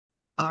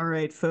All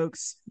right,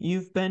 folks,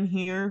 you've been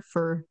here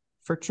for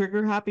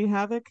Trigger Happy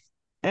Havoc,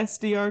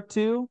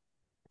 SDR2,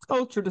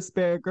 Ultra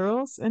Despair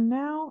Girls, and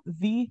now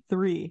V3.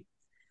 We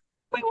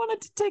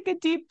wanted to take a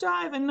deep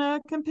dive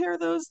and compare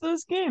those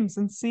games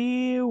and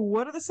see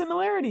what are the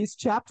similarities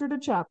chapter to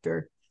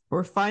chapter.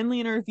 We're finally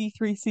in our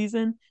V3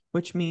 season,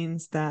 which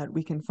means that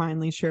we can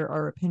finally share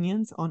our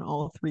opinions on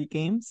all three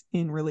games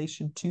in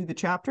relation to the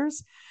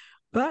chapters.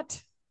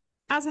 But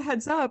as a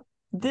heads up,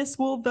 this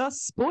will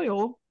thus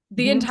spoil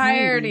the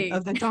entirety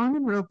of the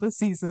Danganronpa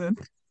season.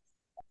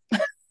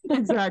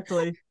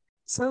 Exactly.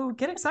 So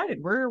get excited.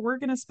 We're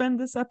gonna spend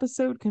this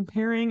episode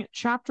comparing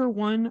chapter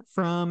one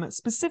from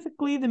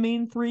specifically the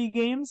main three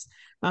games.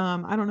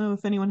 I don't know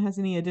if anyone has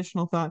any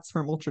additional thoughts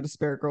from Ultra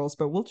Despair Girls,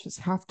 but we'll just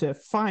have to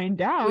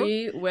find out.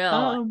 We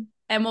will.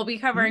 And we'll be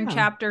covering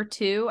chapter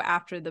 2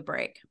 after the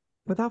break.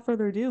 Without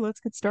further ado, let's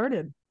get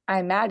started.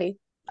 I'm Maddie.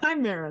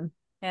 I'm Marin.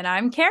 And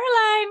I'm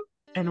Caroline.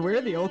 And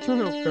we're the Ultra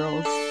Hope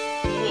Girls.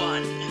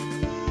 1,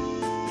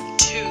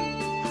 2.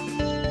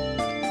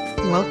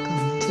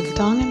 Welcome to the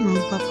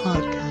Danganronpa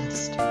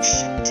podcast.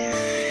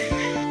 Showtime.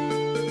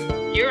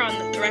 You're on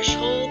the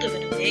threshold of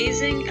an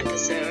amazing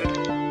episode.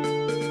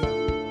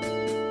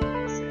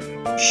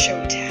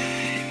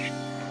 Showtime.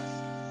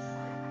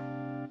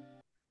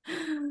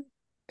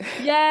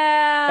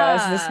 Yeah.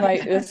 Guys,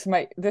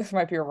 this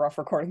might be a rough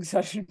recording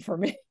session for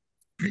me.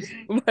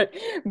 But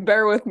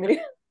bear with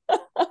me.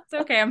 It's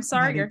okay. I'm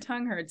sorry your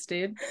tongue hurts,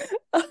 dude.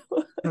 I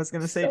was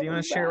gonna say, do you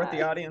want to share with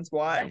the audience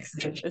why?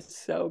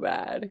 It's so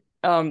bad.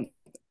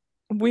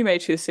 We may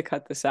choose to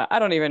cut this out. I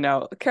don't even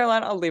know.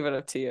 Caroline, I'll leave it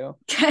up to you.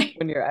 Okay.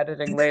 When you're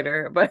editing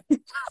later. But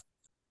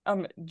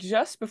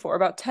just before,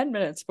 about 10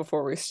 minutes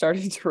before we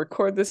started to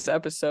record this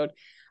episode,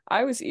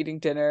 I was eating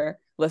dinner,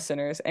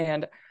 listeners,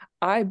 and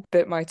I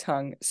bit my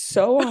tongue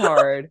so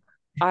hard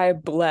I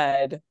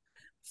bled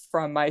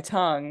from my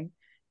tongue.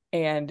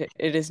 And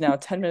it is now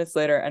 10 minutes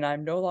later, and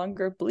I'm no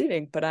longer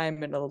bleeding, but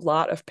I'm in a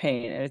lot of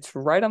pain, and it's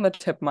right on the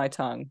tip of my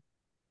tongue.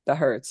 That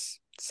hurts.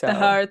 So that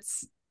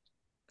hurts.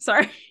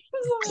 Sorry.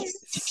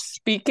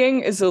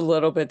 Speaking is a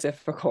little bit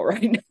difficult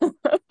right now.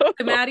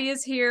 So Maddie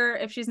is here.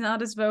 If she's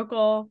not as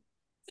vocal,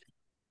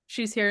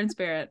 she's here in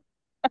spirit.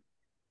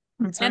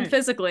 That's and right.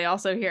 physically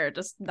also here,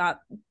 just not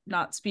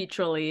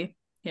speechly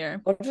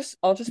here.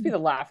 I'll just be the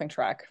laughing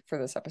track for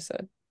this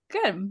episode.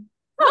 Good.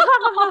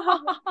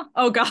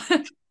 Oh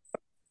god.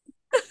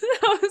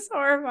 That was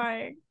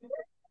horrifying.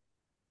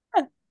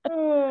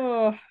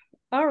 Oh,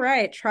 all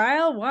right.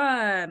 Trial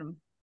 1.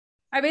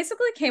 I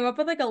basically came up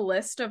with like a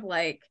list of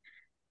like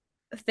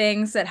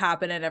things that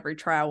happen in every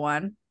trial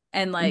 1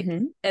 and like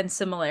and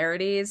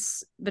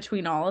similarities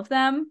between all of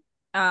them.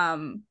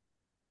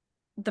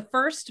 The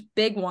first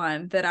big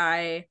one that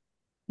I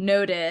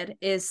noted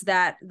is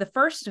that the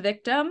first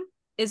victim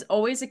is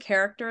always a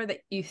character that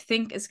you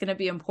think is going to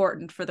be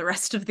important for the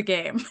rest of the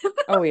game.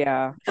 Oh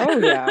yeah.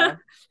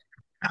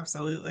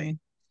 Absolutely.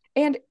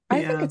 And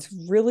I think it's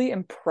really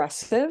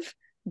impressive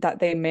that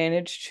they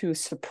managed to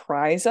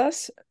surprise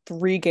us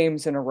 3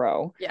 games in a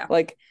row. Yeah.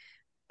 Like,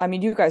 I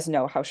mean, you guys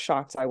know how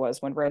shocked I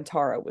was when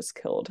Rantaro was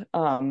killed.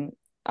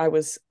 I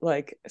was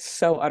like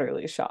so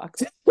utterly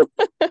shocked.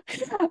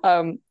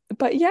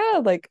 But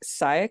yeah, like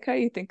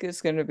Sayaka you think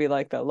is going to be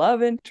like the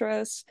love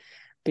interest.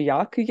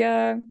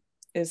 Byakuya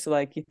is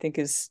like you think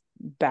is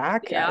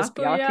back as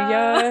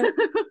Byakuya.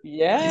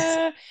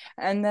 Yeah.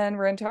 And then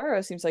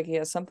Rantaro seems like he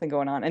has something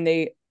going on, and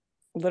they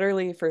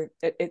literally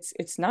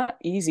it's not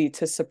easy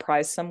to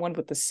surprise someone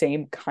with the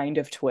same kind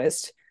of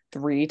twist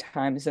 3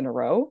 times in a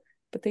row,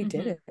 but they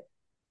did it.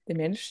 They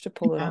managed to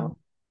pull it off.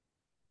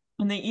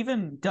 And they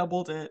even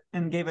doubled it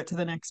and gave it to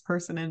the next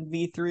person in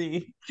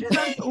V3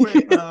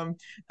 with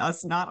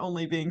us not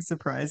only being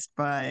surprised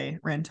by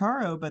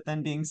Rantaro, but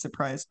then being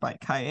surprised by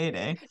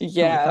Kaede.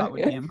 Yeah. Who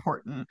we thought would be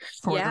important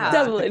for the rest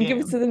double of it the and game.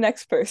 give it to the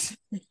next person.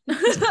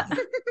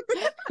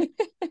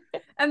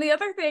 And the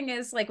other thing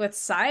is like with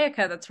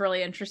Sayaka that's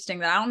really interesting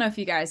that I don't know if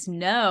you guys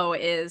know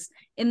is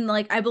in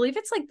like I believe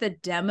it's like the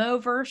demo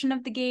version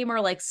of the game or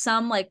like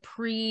some like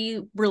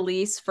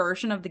pre-release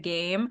version of the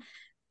game.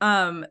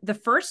 The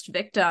first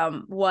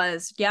victim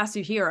was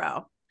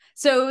Yasuhiro.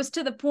 So it was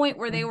to the point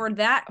where they were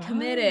that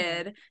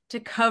committed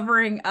to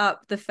covering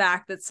up the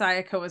fact that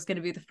Sayaka was going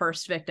to be the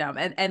first victim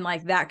and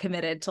like that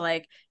committed to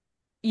like,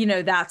 you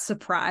know, that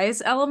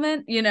surprise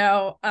element, you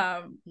know?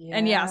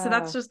 And yeah, so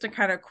that's just a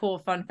kind of cool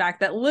fun fact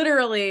that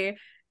literally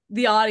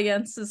the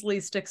audience's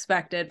least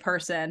expected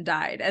person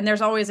died. And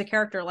there's always a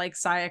character like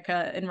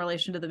Sayaka in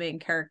relation to the main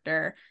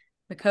character,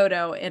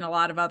 Mikoto, in a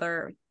lot of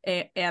other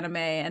anime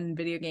and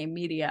video game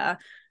media.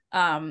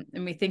 And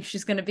we think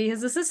she's going to be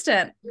his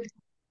assistant.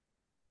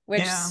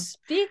 Which,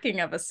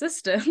 speaking of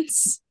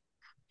assistants,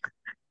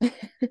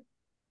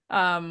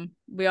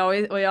 we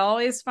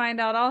always find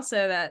out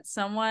also that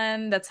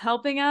someone that's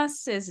helping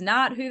us is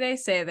not who they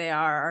say they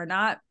are, or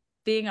not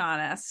being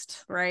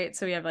honest, right?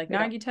 So we have like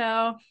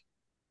Nagito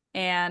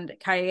and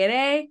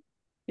Kaede,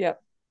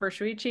 for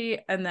Shuichi,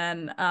 and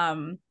then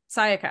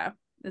Sayaka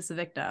is the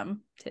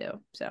victim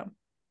too. So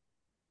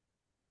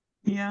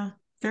yeah,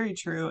 very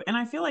true. And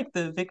I feel like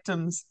the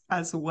victims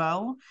as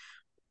well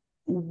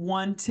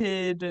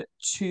wanted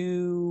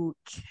to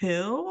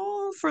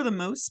kill for the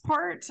most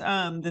part.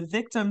 The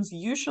victims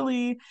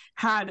usually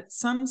had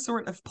some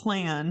sort of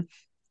plan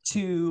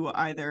to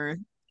either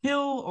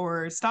kill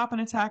or stop an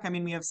attack. I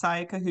mean, we have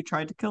Sayaka who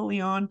tried to kill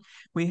Leon.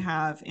 We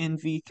have in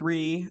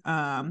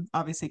V3,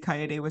 obviously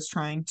Kaede was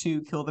trying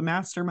to kill the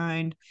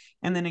mastermind.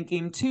 And then in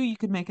game 2, you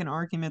could make an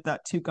argument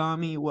that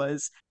Tugami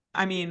was,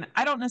 I mean,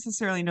 I don't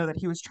necessarily know that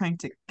he was trying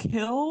to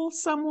kill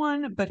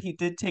someone, but he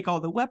did take all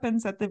the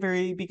weapons at the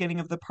very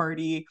beginning of the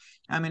party.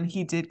 And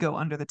he did go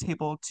under the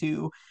table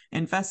to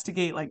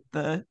investigate like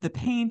the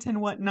paint and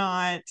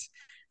whatnot.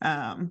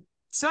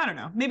 So I don't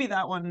know. Maybe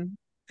that one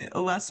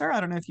lesser.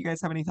 I don't know if you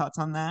guys have any thoughts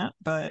on that,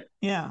 but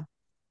yeah.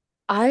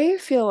 I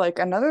feel like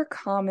another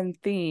common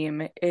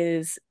theme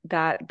is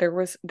that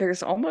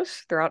there's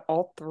almost throughout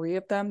all three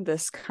of them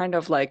this kind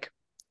of like,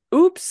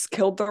 oops,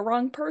 killed the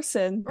wrong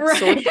person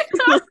sort Right.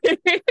 of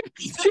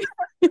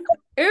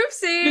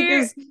Oopsie.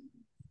 because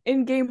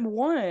in game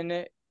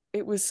 1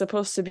 it was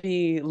supposed to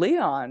be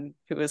Leon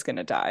who was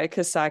gonna die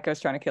because Sayaka was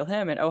trying to kill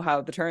him, and oh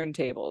how the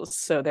turntables.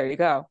 So there you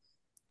go.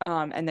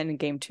 And then in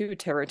game 2,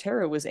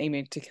 Teru was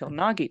aiming to kill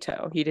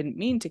Nagito. He didn't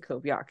mean to kill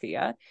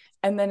Byakuya.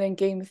 And then in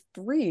game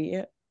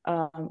 3,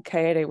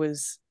 Kaede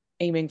was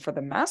aiming for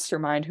the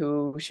mastermind,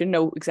 who should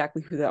know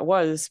exactly who that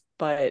was,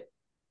 but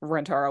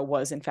Rentaro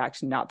was in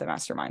fact not the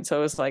mastermind. So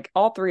it was like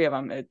all three of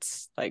them,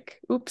 it's like,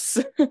 oops,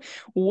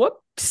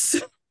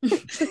 whoops.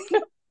 It's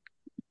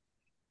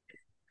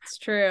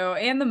true.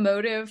 And the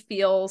motive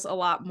feels a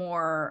lot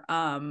more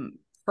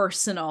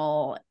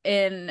personal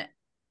in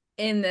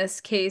this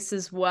case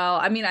as well.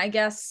 I mean, I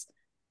guess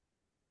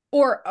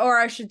or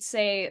I should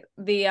say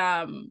the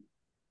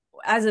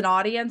as an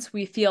audience,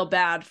 we feel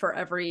bad for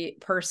every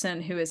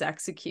person who is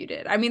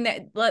executed. I mean,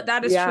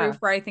 that is true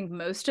for, I think,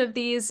 most of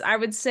these, I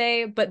would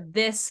say, but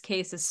this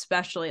case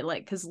especially,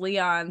 like, because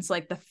Leon's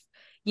like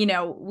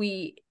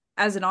we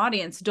as an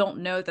audience don't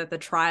know that the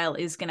trial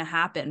is going to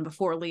happen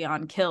before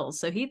Leon kills.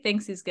 So he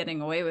thinks he's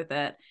getting away with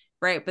it,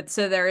 right? But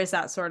so there is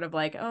that sort of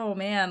like, oh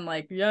man,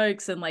 like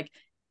yikes, and like,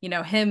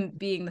 him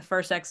being the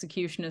first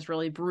execution is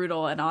really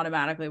brutal, and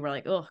automatically we're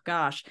like, oh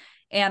gosh.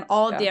 And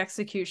all of the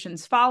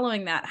executions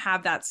following that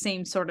have that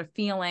same sort of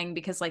feeling,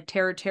 because like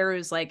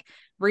Teru's like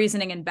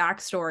reasoning and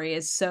backstory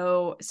is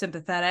so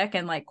sympathetic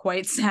and like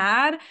quite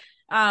sad.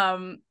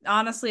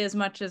 Honestly, as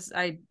much as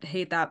I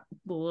hate that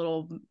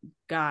little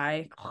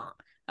guy.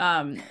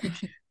 And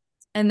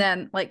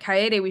then like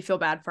Kaede, we feel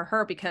bad for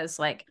her because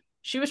like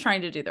she was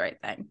trying to do the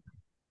right thing,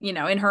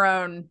 in her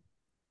own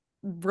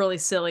really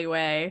silly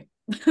way.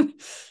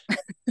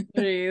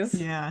 Jeez.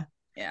 Yeah.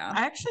 Yeah.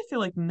 I actually feel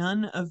like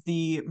none of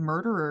the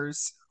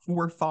murderers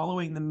were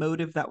following the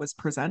motive that was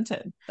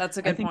presented. That's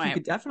a good point. I think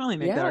you could definitely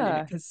make that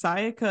argument, because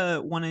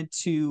Sayaka wanted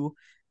to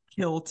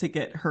kill to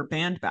get her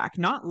band back,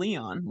 not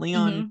Leon.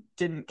 Leon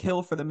didn't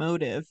kill for the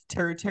motive.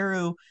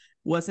 Teru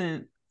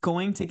wasn't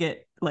going to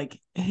get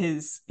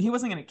he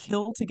wasn't going to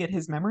kill to get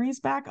his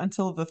memories back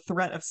until the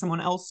threat of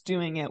someone else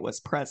doing it was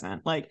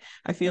present. Like,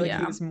 I feel like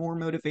he was more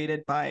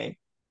motivated by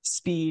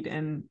speed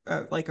and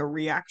like a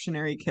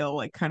reactionary kill,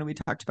 like kind of we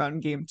talked about in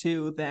game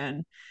 2,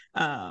 then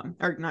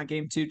or not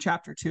game 2,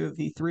 chapter 2 of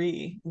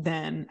V3,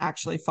 than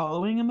actually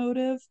following a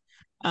motive.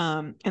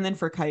 And then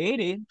for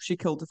Kaede, she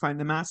killed to find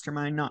the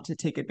mastermind, not to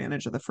take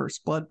advantage of the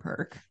first blood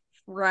perk.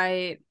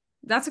 Right.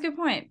 That's a good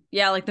point.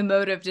 Yeah, like the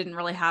motive didn't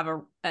really have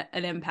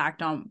an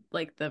impact on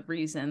like the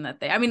reason that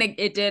I mean,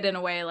 it did in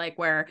a way, like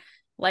where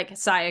like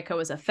Sayaka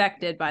was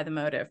affected by the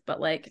motive, but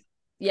like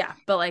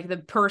but like the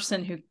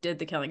person who did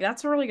the killing,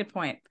 that's a really good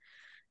point.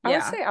 I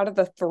would say out of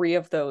the three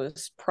of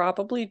those,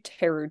 probably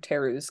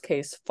Teru's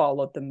case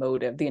followed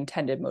the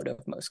intended motive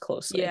most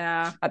closely.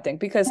 Yeah. I think,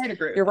 because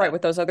you're right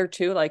with those other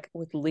two, like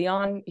with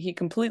Leon, he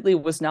completely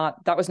was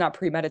not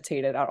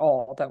premeditated at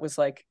all. That was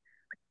like,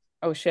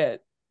 oh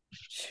shit,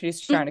 she's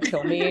trying to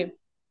kill me.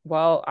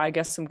 Well, I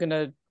guess I'm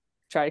gonna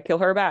try to kill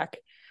her back.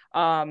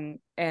 And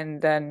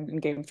then in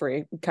game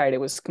 3, Kaede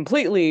was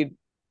completely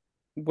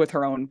with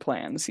her own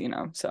plans,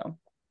 so.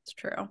 It's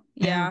true.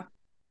 Yeah.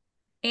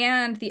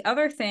 And the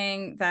other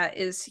thing that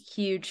is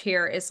huge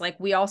here is like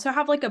we also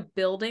have like a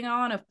building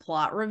on of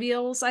plot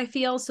reveals, I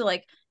feel. So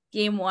like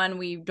game 1,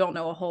 we don't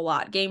know a whole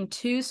lot. Game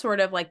 2, sort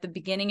of like the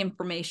beginning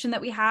information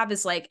that we have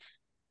is like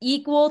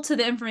equal to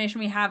the information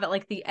we have at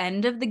like the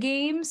end of the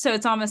game. So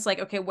it's almost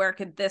like, okay, where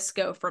could this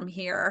go from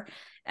here?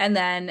 And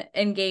then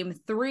in game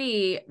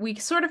 3, we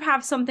sort of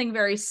have something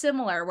very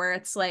similar where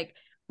it's like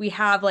we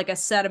have like a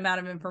set amount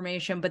of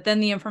information, but then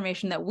the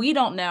information that we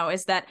don't know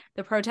is that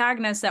the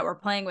protagonist that we're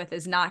playing with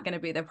is not going to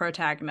be the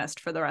protagonist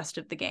for the rest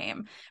of the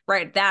game,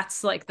 right?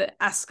 That's like the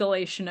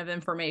escalation of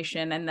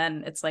information. And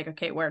then it's like,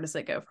 okay, where does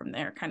it go from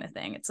there, kind of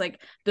thing. It's like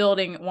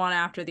building one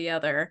after the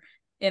other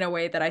in a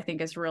way that I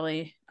think is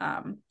really,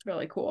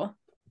 really cool.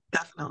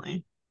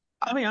 Definitely.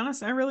 I'll be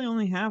honest, I really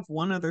only have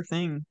one other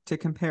thing to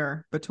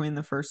compare between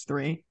the first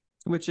 3,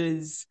 which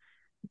is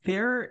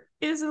there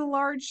is a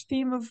large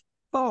theme of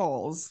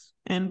balls.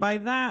 And by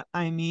that,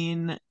 I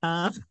mean,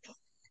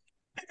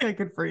 I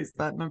could phrase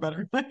that in a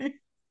better way.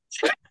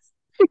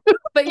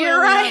 But you're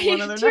Well, yeah, right.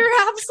 one other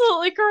You're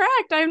absolutely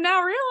correct. I'm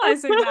now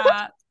realizing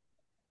that.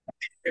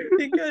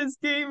 Because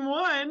game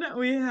one,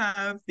 we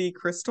have the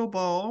crystal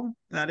ball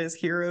that is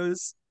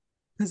Hero's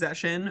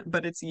possession,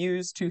 but it's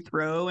used to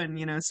throw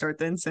and, start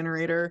the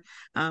incinerator.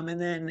 And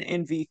then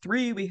in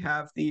V3, we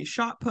have the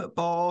shot put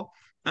ball.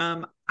 I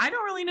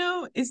don't really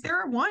know. Is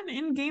there one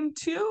in game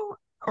two?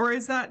 Or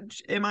is that,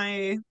 am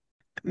I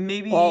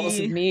Balls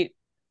of maybe meat.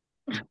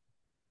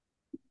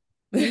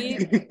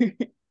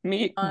 Meat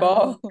Meat on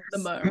balls.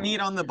 the meat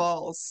on the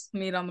balls?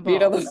 Meat on the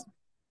Meat on balls. the-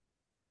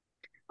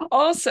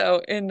 Also,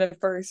 in the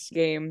first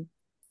game,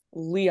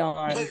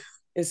 Leon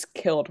is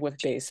killed with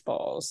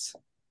baseballs.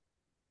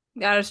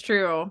 That is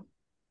true.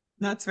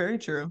 That's very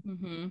true.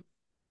 Mm-hmm.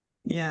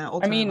 Yeah,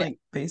 ultimate like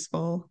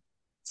baseball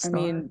star.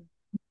 I mean,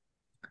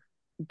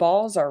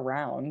 balls are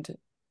round.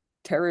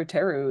 Teru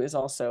Teru is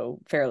also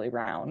fairly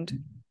round.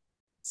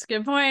 It's a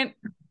good point.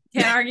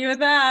 Can't argue with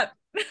that.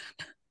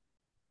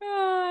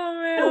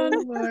 Oh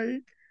man. my.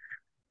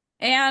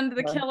 And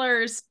the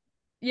killers,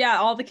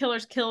 all the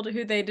killers killed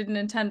who they didn't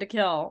intend to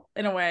kill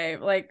in a way.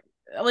 Like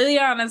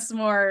Leon is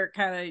more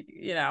kind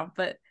of,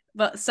 but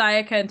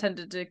Sayaka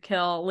intended to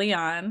kill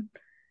Leon,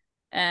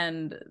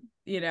 and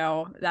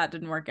that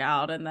didn't work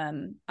out. And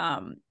then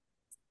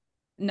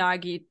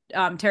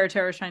Teru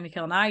Teru was trying to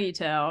kill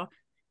Nagito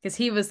because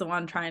he was the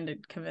one trying to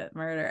commit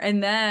murder.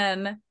 And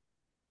then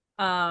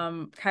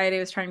Kaede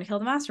was trying to kill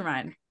the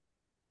mastermind,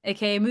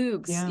 aka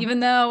Moogs. Yeah. Even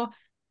though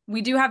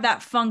we do have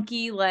that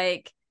funky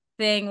like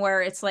thing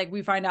where it's like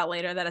we find out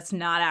later that it's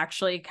not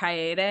actually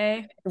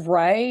Kaede.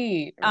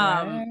 Right.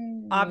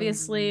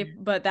 Obviously,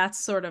 but that's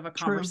sort of a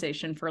True.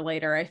 conversation for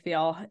later. I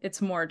feel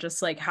it's more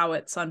just like how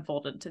it's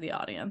unfolded to the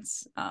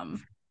audience.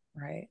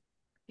 Right.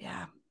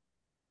 Yeah.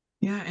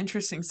 Yeah,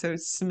 interesting. So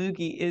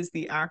Smugi is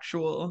the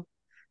actual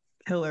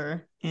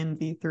killer in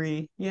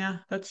V3. Yeah,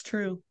 that's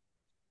true.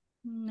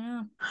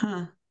 Yeah.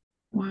 Huh.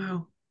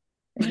 Wow.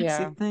 Makes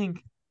you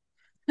think.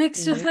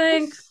 Makes you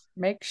think.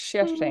 Makes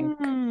you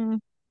think.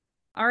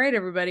 All right,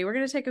 everybody, we're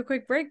going to take a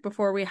quick break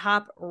before we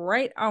hop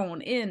right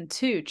on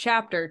into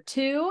chapter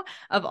 2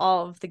 of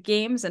all of the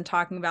games and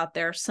talking about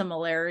their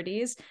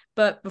similarities.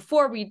 But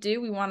before we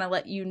do, we want to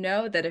let you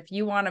know that if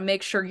you want to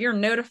make sure you're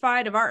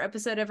notified of our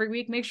episode every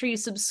week, make sure you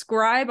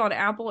subscribe on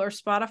Apple or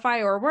Spotify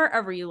or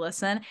wherever you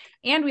listen.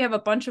 And we have a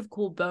bunch of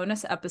cool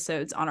bonus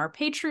episodes on our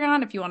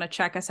Patreon if you want to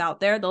check us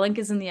out there. The link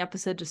is in the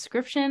episode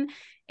description.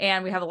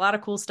 And we have a lot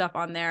of cool stuff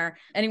on there.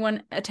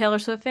 Anyone a Taylor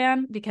Swift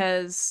fan?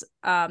 Because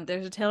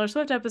there's a Taylor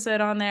Swift episode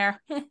on there.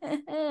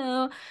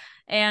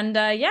 And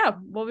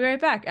we'll be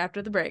right back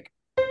after the break.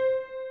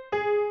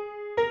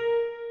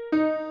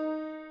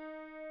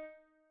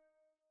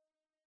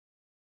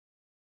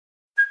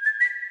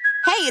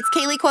 Hey, it's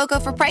Kaylee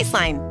Cuoco for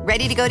Priceline.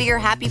 Ready to go to your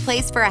happy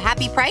place for a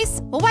happy price?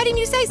 Well, why didn't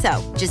you say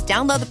so? Just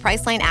download the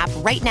Priceline app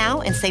right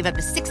now and save up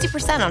to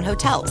 60% on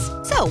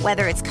hotels. So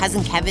whether it's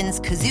Cousin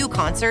Kevin's Kazoo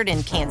Concert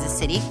in Kansas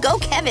City, go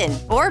Kevin,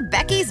 or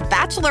Becky's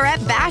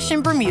Bachelorette Bash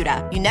in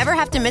Bermuda, you never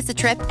have to miss a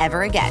trip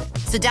ever again.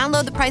 So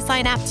download the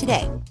Priceline app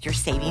today. Your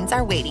savings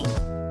are waiting.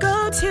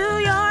 Go to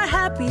your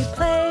happy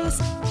place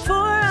for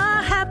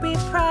a happy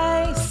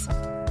price.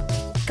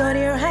 Go to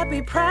your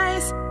happy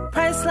price,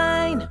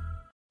 Priceline.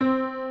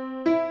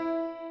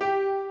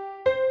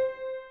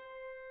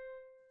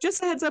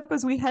 Just a heads up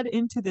as we head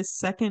into this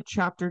second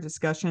chapter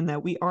discussion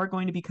that we are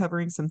going to be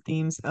covering some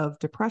themes of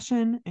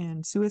depression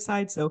and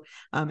suicide. So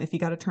if you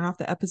got to turn off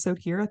the episode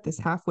here at this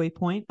halfway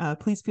point,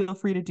 please feel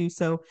free to do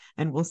so.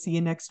 And we'll see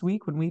you next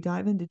week when we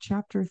dive into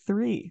chapter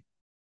 3.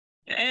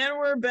 And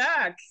we're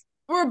back.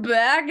 We're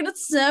back and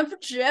it's time for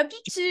chapter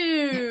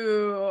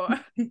 2.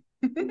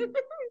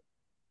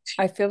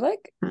 I feel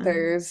like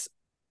there's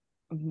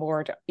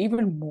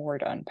even more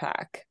to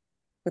unpack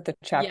with the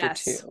chapter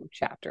 2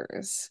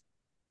 chapters.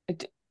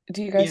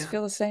 Do you guys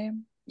feel the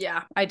same?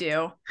 Yeah, I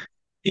do.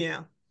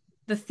 Yeah.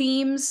 The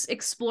themes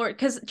explored,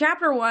 because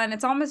chapter 1,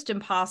 it's almost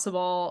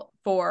impossible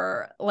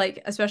for,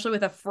 like, especially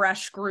with a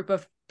fresh group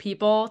of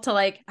people to,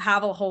 like,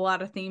 have a whole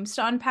lot of themes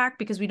to unpack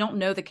because we don't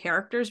know the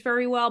characters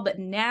very well. But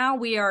now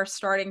we are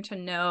starting to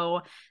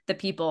know the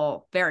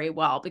people very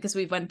well because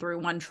we've went through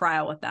one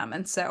trial with them.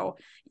 And so,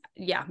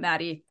 yeah,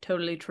 Maddie,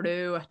 totally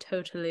true.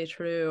 Totally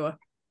true.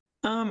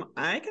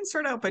 I can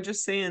start out by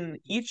just saying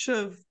each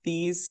of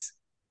these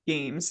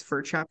games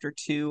for chapter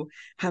 2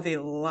 have a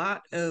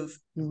lot of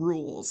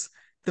rules.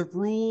 The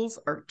rules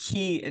are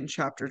key in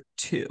chapter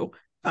 2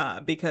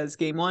 because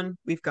game 1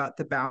 we've got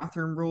the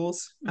bathroom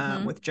rules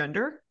with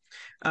gender.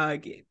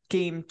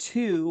 Game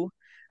 2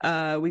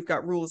 we've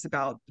got rules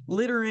about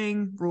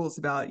littering, rules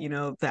about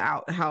the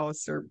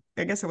outhouse, or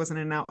I guess it wasn't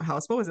an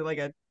outhouse. What was it,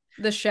 like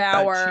the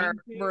shower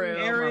room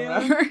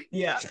area?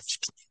 Yeah.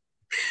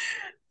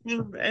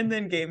 And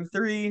then game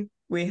 3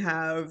 we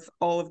have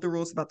all of the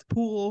rules about the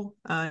pool,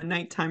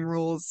 nighttime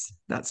rules,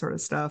 that sort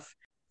of stuff.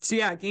 So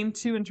yeah, game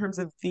 2 in terms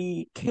of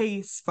the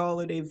case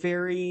followed a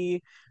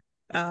very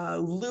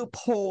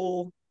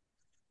loophole-esque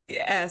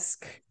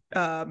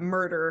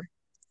murder.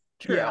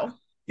 True.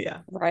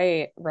 Yeah.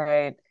 Right.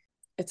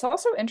 it's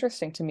also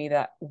interesting to me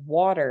that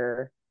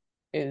water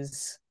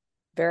is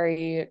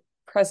very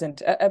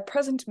present, a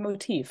present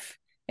motif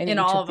in In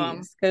each all of of them.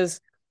 these,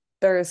 because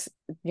there's,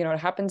 it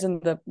happens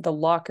in the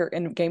locker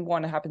in game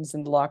one, it happens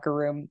in the locker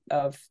room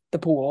of the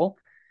pool.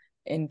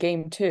 In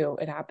game two,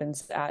 it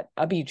happens at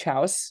a beach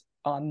house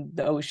on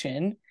the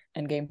ocean,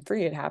 and game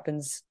three, it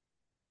happens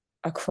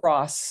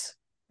across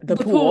the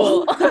The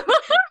pool. pool.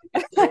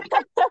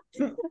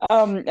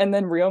 And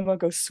then Ryoma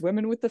goes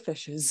swimming with the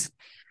fishes.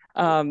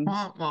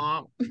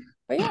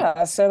 But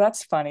yeah, so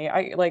that's funny.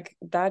 I like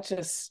that,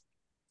 just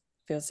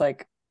feels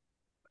like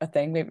a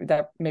thing. Maybe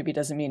that maybe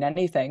doesn't mean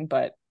anything,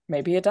 but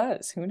maybe it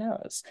does. Who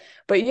knows?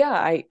 But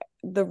yeah,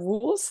 the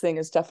rules thing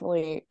is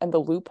definitely, and the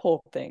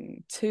loophole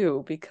thing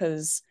too,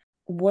 because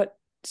what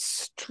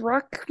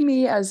struck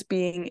me as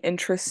being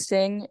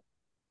interesting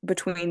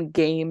between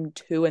game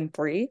 2 and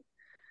 3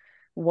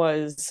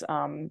 was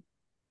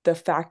the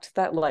fact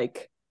that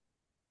like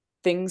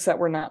things that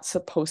were not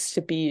supposed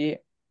to be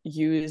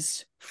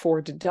used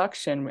for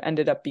deduction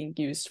ended up being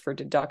used for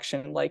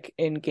deduction. Like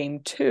in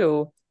game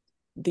 2,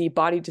 the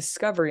body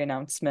discovery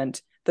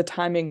announcement, the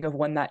timing of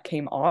when that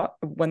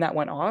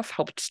went off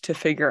helped to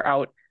figure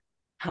out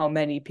how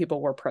many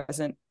people were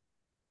present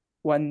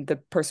when the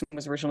person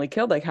was originally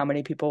killed, like how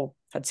many people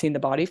had seen the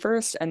body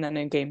first. And then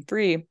in game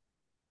 3,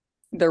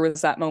 there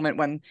was that moment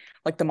when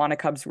like the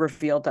Monokubs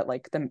revealed that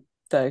like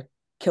the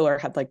killer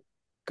had like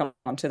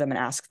gone to them and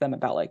asked them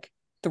about like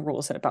the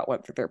rules and about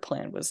what their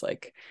plan was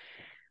like,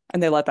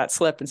 and they let that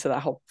slip, and so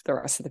that helped the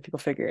rest of the people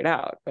figure it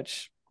out,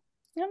 which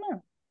I don't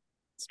know.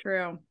 It's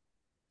true.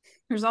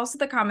 There's also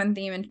the common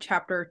theme in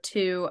chapter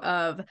 2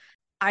 of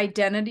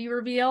identity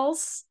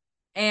reveals,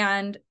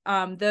 and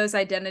those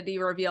identity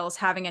reveals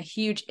having a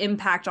huge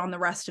impact on the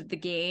rest of the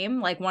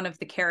game. Like one of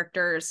the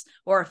characters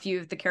or a few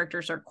of the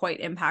characters are quite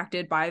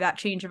impacted by that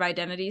change of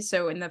identity.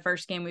 So in the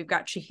first game, we've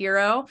got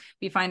Chihiro.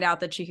 We find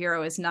out that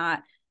Chihiro is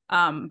not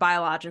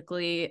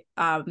biologically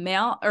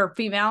male or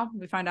female.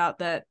 We find out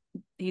that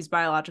he's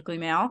biologically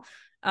male,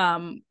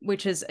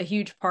 which is a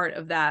huge part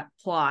of that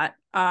plot.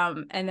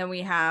 And then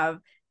we have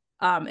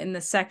in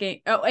the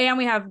second, and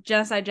we have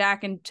Genocide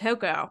Jack and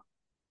Toko.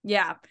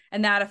 Yeah,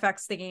 and that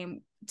affects the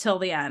game till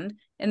the end.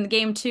 In the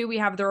game 2, we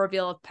have the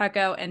reveal of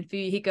Peko and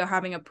Fuyuhiko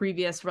having a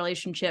previous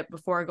relationship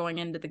before going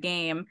into the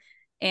game,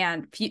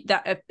 and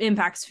that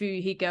impacts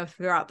Fuyuhiko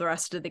throughout the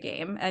rest of the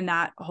game, and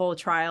that whole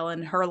trial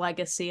and her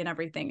legacy and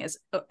everything is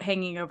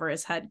hanging over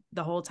his head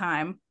the whole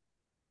time.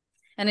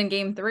 And in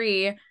game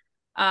 3,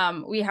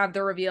 we have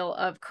the reveal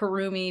of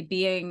Kurumi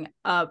being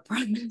a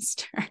prime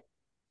minister.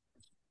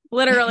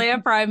 Literally a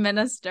prime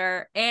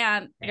minister.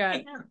 And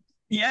good.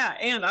 Yeah,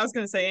 and I was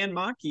going to say, and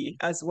Maki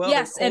as well.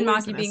 Yes, There's and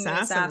always Maki an being the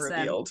assassin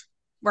revealed.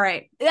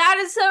 Right. That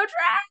is so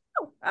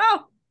true.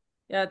 Oh,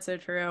 yeah, it's so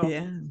true.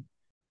 Yeah.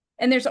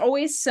 And there's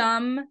always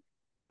some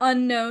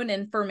unknown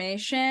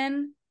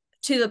information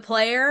to the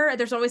player.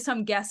 There's always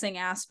some guessing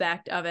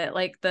aspect of it,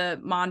 like the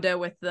Mondo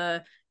with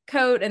the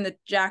coat and the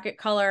jacket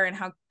color and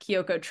how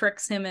Kyoko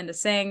tricks him into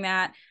saying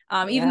that.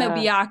 Even though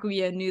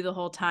Byakuya knew the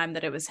whole time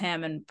that it was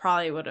him and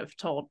probably would have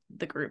told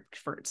the group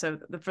for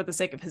the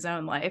sake of his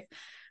own life.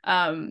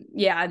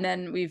 Yeah, and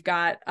then we've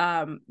got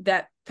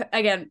that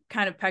again,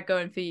 kind of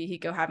Peko and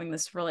Fuyuhiko having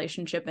this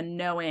relationship and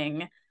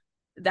knowing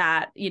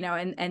that,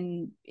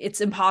 and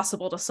it's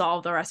impossible to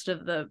solve the rest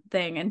of the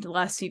thing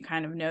unless you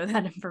kind of know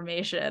that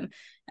information.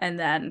 And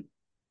then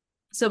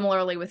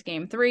similarly with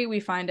game 3, we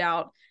find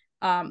out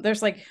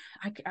there's like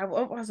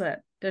what was it?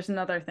 There's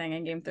another thing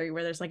in game 3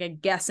 where there's like a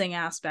guessing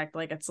aspect,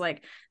 like it's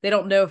like they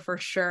don't know for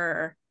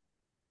sure.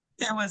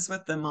 It was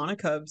with the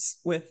Monokubs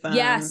with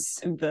yes,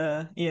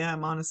 the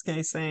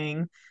Monosuke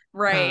saying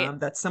right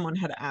that someone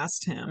had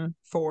asked him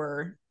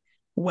for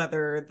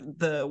whether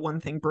the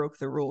one thing broke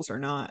the rules or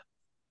not.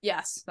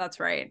 Yes, that's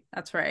right.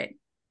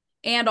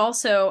 And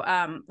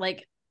also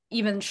like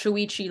even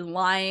Shuichi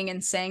lying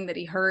and saying that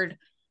he heard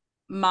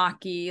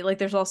Maki, like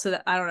there's also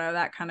that, I don't know,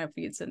 that kind of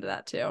feeds into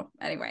that too.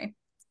 Anyway,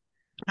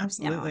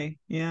 absolutely.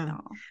 Yeah.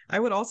 I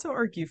would also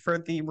argue for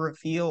the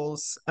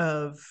reveals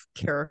of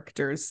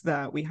characters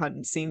that we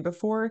hadn't seen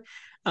before.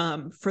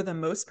 For the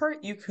most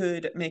part, you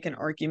could make an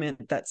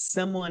argument that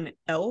someone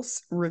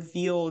else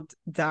revealed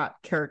that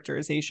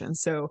characterization.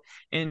 So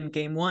in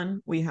game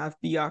 1, we have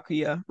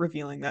Byakuya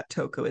revealing that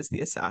Toko is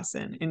the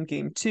assassin. In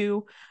game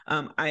 2,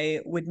 I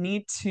would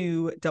need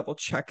to double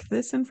check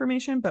this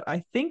information, but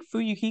I think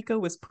Fuyuhiko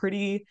was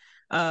pretty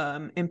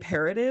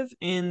imperative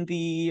in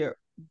the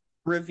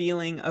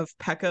revealing of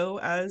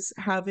Peko as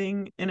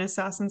having an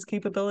assassin's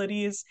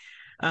capabilities.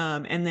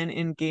 And then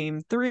in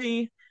game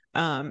 3,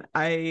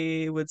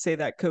 I would say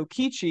that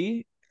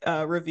Kokichi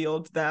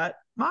revealed that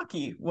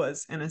Maki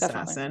was an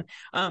assassin.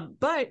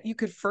 But you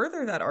could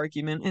further that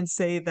argument and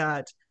say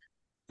that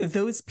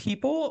those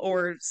people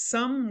or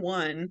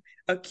someone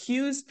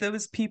accused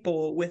those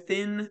people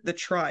within the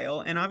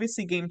trial. And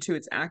obviously game 2,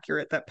 it's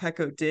accurate that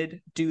Peko did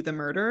do the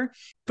murder.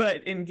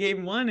 But in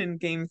game 1 and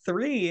game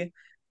 3,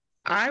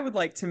 I would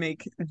like to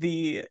make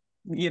the,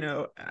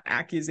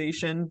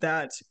 accusation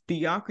that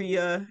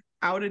Byakuya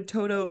outed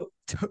Toto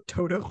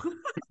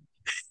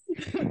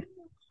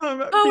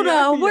Oh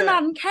no, we're Byakuya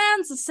not in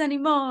Kansas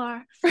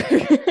anymore.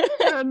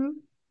 and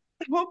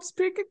Hope's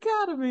Peak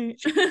Academy.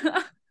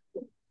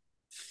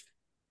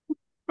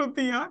 But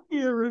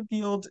Byakuya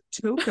revealed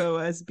Toko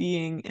as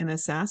being an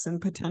assassin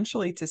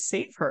potentially to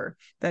save her.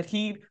 That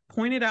he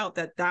pointed out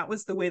that that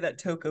was the way that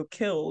Toko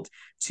killed,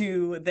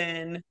 to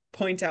then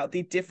point out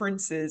the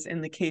differences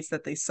in the case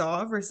that they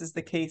saw versus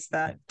the case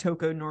that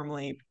Toko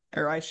normally,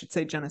 or I should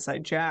say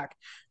Genocide Jack,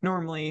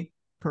 normally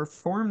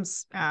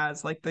performs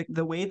as. Like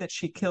the way that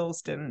she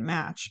kills didn't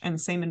match. And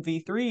same in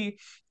V3,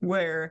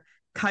 where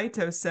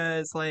Kaito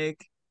says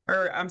like,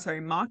 or I'm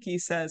sorry,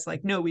 Maki says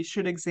like, no, we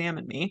should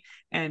examine me,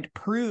 and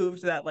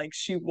proved that like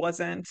she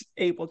wasn't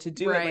able to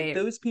do it. Like Right.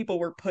 those people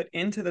were put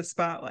into the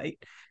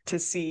spotlight to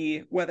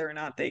see whether or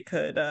not they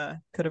could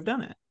have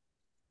done it.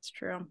 It's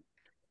true.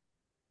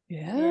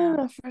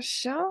 Yeah, for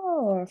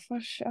sure, for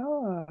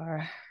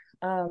sure.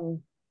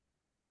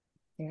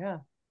 Yeah.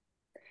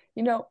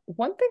 You know,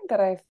 one thing that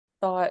I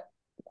thought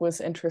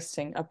was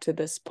interesting up to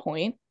this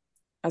point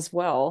as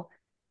well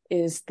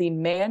is the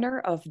manner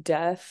of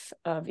death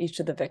of each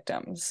of the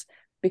victims.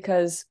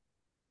 Because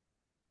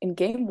in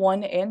game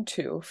 1 and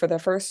 2, for the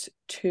first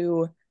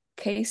two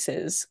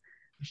cases,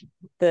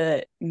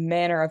 the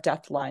manner of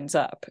death lines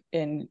up.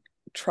 In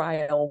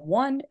trial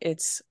 1,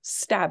 it's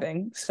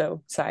stabbing.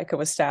 So Sayaka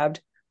was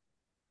stabbed,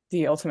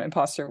 the ultimate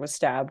imposter was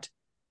stabbed,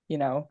 you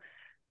know.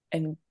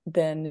 And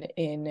then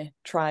in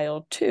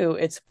trial 2,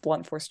 it's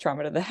blunt force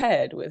trauma to the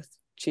head, with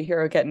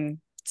Chihiro getting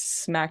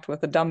smacked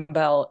with a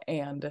dumbbell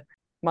and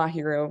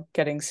Mahiro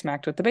getting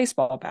smacked with the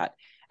baseball bat.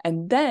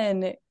 And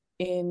then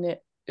in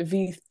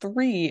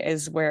V3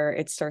 is where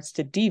it starts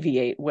to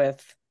deviate,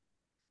 with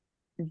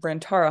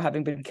Rentaro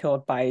having been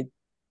killed by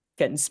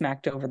getting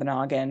smacked over the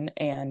noggin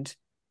and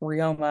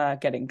Ryoma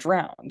getting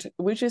drowned,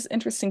 which is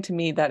interesting to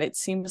me that it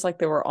seems like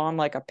they were on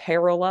like a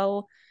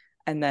parallel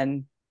and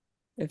then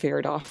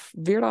veered off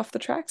the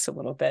tracks a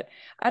little bit.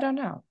 I don't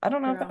know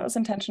if that was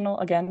intentional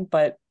again,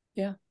 but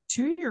yeah.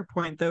 To your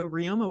point though,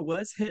 Ryoma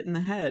was hit in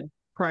the head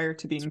prior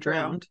to being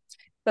drowned.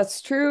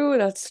 That's true.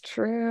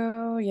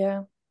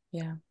 Yeah.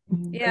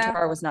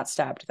 Rentaro was not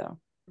stabbed though.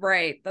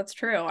 Right. That's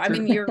true. I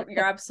mean, you're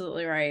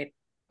absolutely right.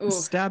 Ooh.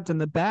 Stabbed in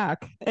the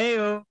back.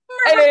 Ayo.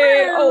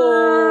 Hey,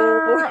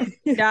 oh.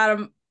 Got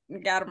him.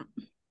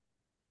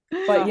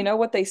 But you know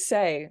what they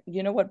say?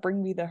 You know what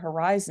Bring Me the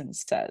Horizon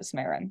says,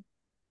 Marin?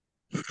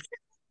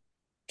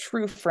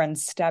 True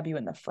friends stab you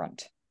in the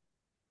front.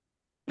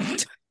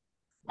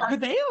 Are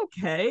they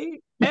okay?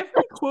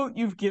 Every quote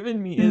you've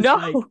given me is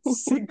like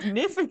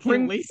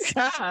significantly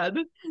sad.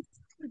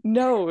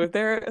 No,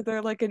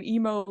 they're like an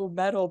emo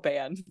metal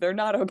band. They're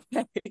not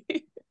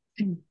okay.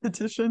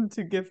 Petition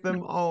to give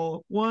them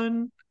all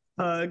one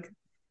hug.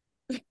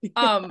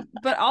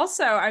 But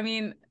also, I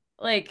mean,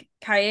 like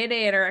Kaede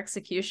in her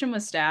execution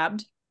was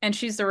stabbed, and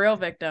she's the real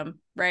victim,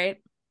 right?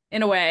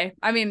 In a way.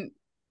 I mean,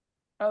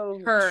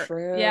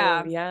 true.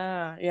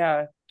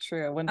 Yeah,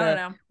 true. When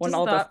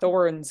all the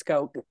thorns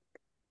go,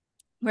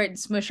 right,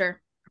 smush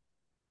her.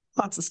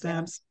 Lots of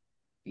stabs.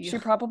 Yeah. She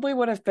probably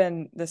would have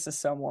been, this is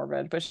so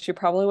morbid, but she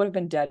probably would have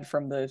been dead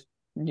from the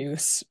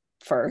noose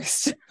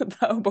first,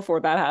 though, before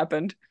that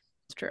happened.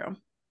 It's true.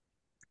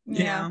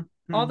 Yeah.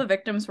 All the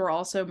victims were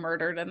also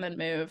murdered and then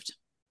moved.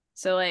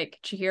 So like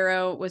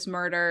Chihiro was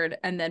murdered,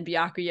 and then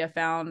Byakuya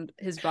found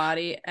his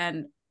body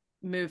and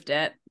moved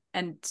it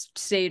and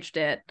staged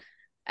it.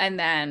 And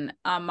then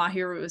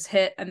Mahiro was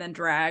hit and then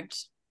dragged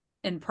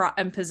and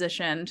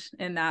positioned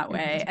in that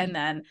way. And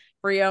then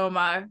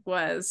Ryoma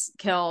was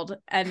killed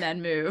and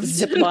then moved.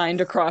 Ziplined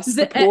across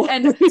the pool.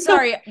 And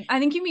sorry, I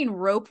think you mean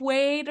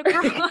rope-wayed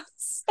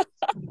across.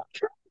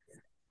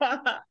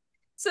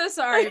 So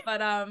sorry,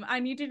 but I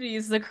need you to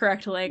use the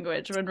correct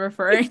language when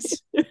referring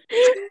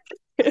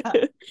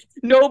to...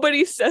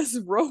 Nobody says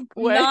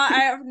ropeway.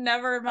 I have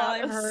never in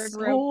my life heard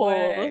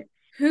ropeway.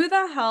 Who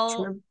the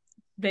hell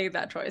made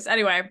that choice?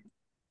 Anyway.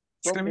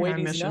 It's gonna be my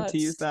mission to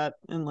use that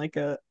in like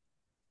a...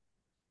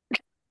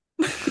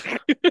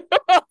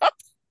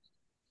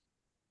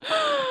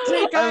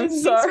 Hey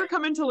guys, thanks for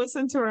coming to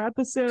listen to our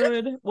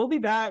episode. We'll be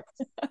back.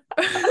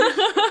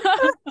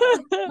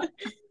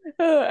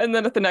 And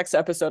then at the next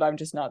episode, I'm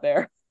just not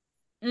there.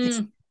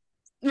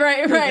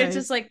 Right. Guys,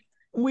 just like,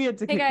 we had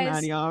to kick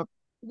Maddie off.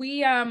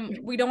 We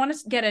don't want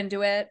to get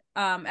into it.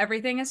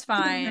 Everything is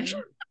fine.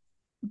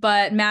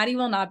 But Maddie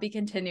will not be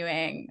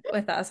continuing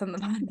with us on the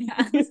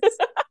podcast.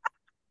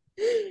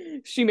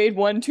 She made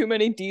one too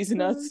many D's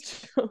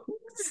nuts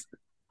jokes.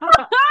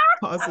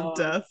 Cause of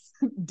death.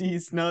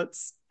 D's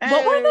nuts.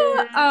 What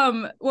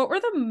were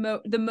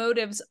the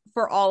motives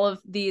for all of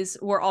these?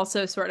 Were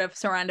also sort of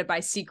surrounded by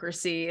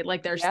secrecy.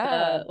 Like there's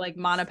the like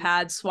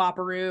monopad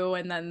swapperoo,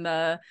 and then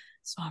the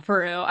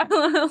swapperoo. I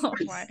don't know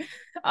why.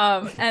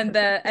 And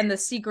the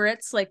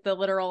secrets, like the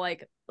literal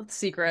like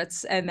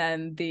secrets, and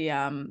then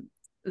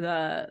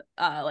the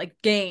like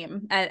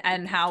game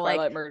and how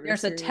Twilight like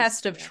there's a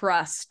test of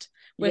trust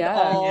with Yeah.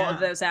 all Yeah. of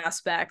those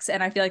aspects.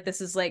 And I feel like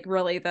this is like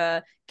really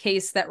the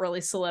case that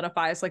really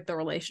solidifies like the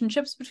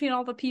relationships between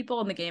all the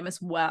people in the game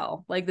as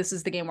well. Like this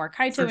is the game where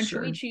Kaito For and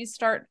sure. Shuichi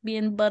start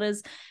being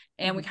buddies,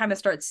 and we kind of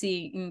start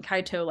seeing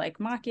Kaito like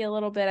Maki a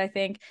little bit, I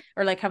think,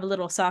 or like have a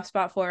little soft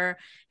spot for her.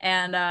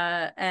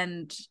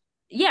 And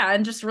yeah,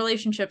 and just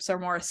relationships are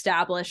more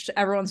established.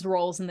 Everyone's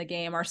roles in the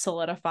game are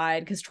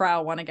solidified because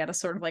Trial want to get a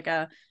sort of like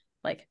a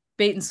like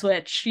bait and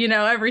switch, you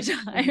know, every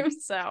time.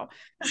 So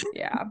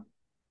yeah.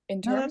 In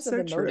No, terms that's of so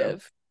the true.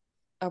 motive,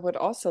 I would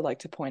also like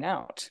to point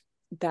out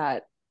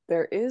that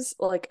there is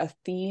like a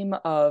theme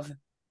of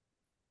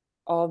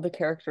all the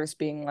characters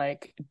being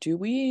like, do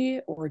we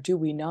or do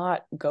we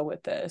not go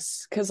with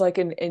this? Because like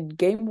in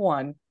game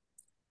one,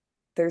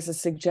 there's a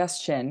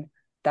suggestion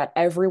that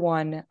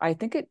everyone, I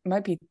think it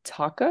might be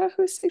Taka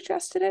who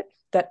suggested it,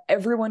 that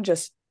everyone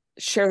just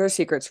share their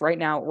secrets right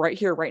now, right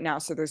here, right now,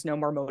 so there's no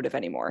more motive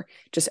anymore.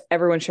 Just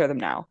everyone share them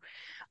now.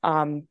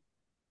 And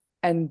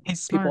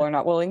He's people smart. are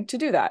not willing to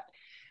do that.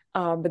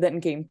 But then in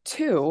game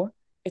two,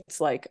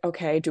 it's like,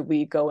 okay, do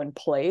we go and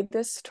play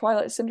this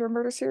Twilight Syndrome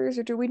murder series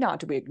or do we not?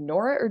 Do we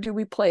ignore it or do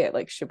we play it?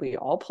 Like, should we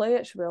all play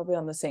it? Should we all be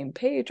on the same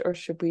page or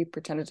should we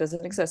pretend it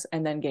doesn't exist?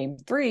 And then game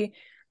three,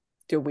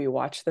 do we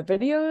watch the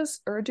videos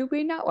or do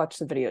we not watch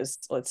the videos?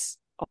 Let's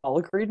all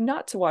agree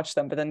not to watch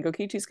them, but then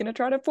Gokichi's going to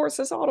try to force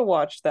us all to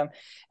watch them.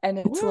 And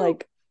it's Woo.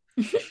 like,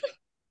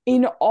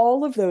 in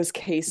all of those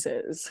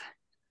cases,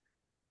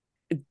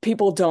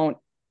 people don't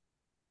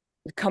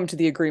come to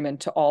the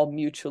agreement to all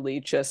mutually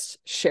just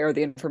share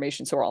the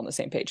information so we're all on the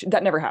same page.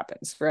 That never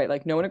happens, right?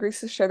 Like no one agrees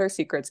to share their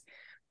secrets.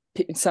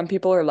 Some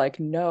people are like,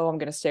 no, I'm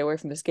going to stay away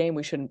from this game.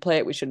 We shouldn't play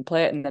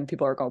it. And then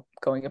people are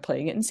going and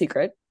playing it in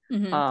secret.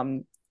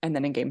 Mhm. And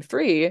then in game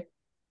three,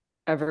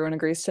 everyone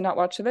agrees to not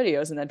watch the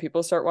videos and then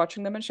people start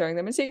watching them and sharing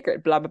them in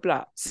secret, blah, blah,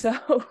 blah. So,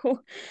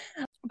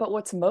 but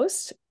what's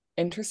most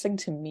interesting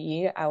to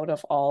me out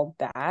of all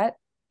that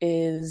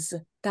is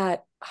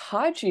that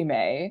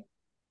Hajime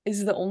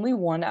is the only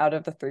one out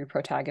of the three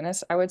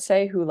protagonists, I would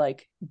say, who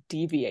like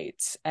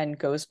deviates and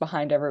goes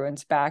behind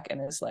everyone's back and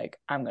is like,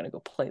 I'm gonna go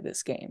play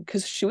this game.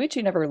 Because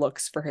Shuichi never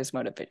looks for his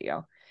motive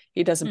video.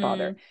 He doesn't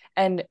bother.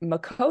 And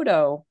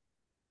Makoto,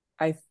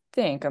 I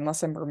think,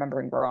 unless I'm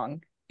remembering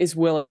wrong, is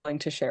willing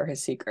to share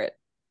his secret.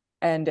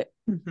 And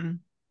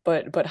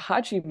but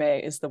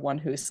Hajime is the one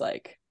who's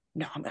like,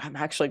 no, I'm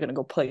actually gonna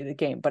go play the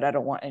game, but I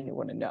don't want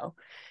anyone to know.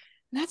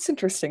 And that's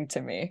interesting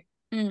to me.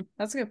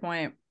 That's a good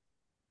point.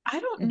 I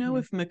don't know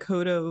if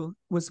Makoto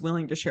was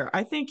willing to share.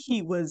 I think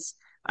he was.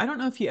 I don't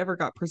know if he ever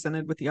got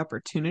presented with the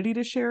opportunity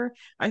to share.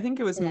 I think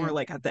it was more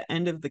like at the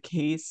end of the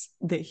case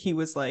that he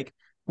was like,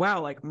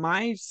 wow, like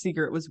my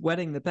secret was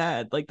wetting the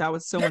bed. Like that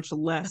was so much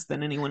less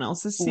than anyone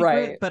else's secret.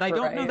 Right, But I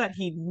don't know right. that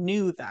he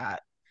knew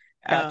that.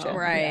 Gotcha.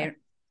 Right.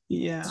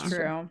 Yeah. It's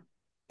true.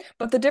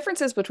 But the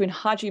differences between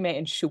Hajime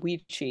and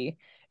Shuichi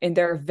in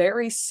their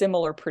very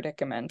similar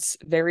predicaments,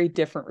 very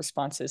different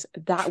responses,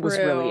 that was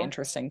really True.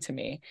 interesting to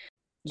me.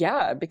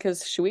 Yeah,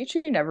 because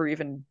Shuichi never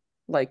even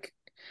like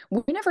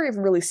we never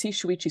even really see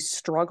Shuichi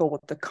struggle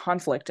with the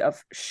conflict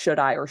of should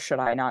I or should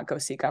I not go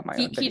seek out my own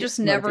He video, just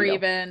motive never video.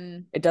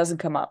 even It doesn't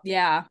come up.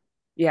 Yeah.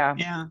 Yeah.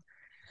 Yeah.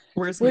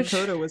 Whereas Which-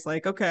 Makoto was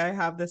like, okay, I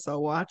have this,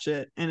 I'll watch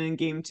it. And in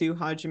game two,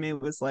 Hajime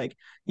was like,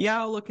 yeah,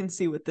 I'll look and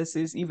see what this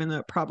is, even though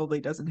it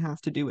probably doesn't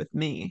have to do with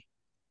me.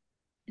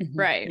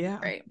 Right. Yeah,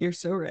 Right. you're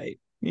so right.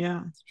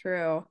 Yeah. It's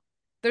true.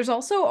 There's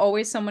also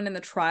always someone in the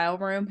trial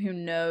room who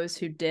knows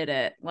who did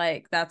it.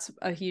 Like that's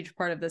a huge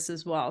part of this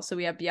as well. So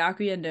we have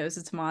Byakuya knows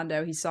it's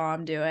Mondo. He saw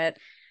him do it.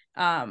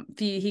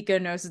 Hiko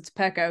knows it's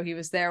Peko. He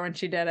was there when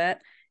she did it.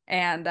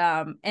 And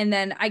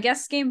then I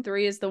guess game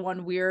 3 is the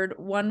one weird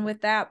one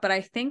with that. But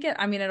I think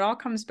it all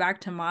comes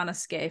back to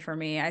Monosuke for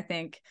me. I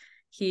think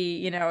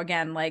he,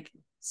 again, like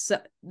so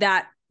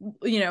that,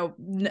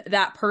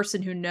 that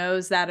person who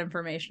knows that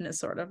information is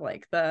sort of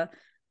like the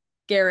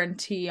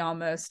guarantee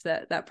almost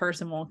that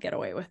person won't get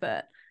away with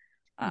it.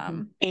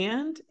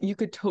 And you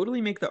could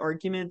totally make the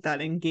argument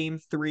that in game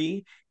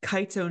 3,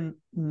 Kaito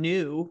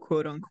knew,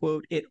 quote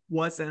unquote, it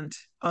wasn't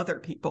other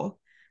people.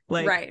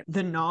 Like right.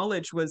 The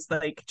knowledge was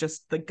like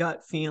just the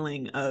gut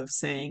feeling of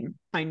saying,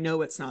 I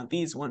know it's not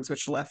these ones,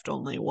 which left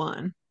only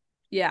one.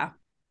 Yeah,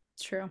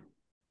 it's true.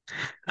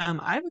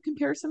 I have a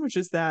comparison, which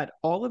is that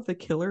all of the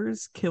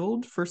killers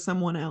killed for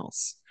someone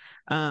else.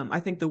 I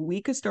think the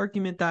weakest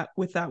argument that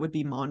would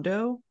be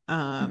Mondo,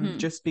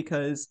 just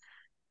because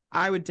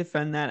I would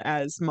defend that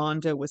as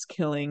Mondo was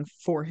killing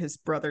for his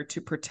brother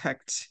to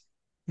protect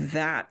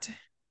that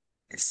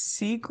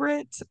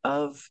secret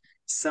of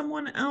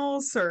someone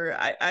else, or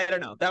I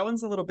don't know. That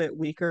one's a little bit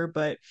weaker,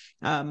 but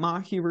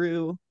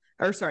Peko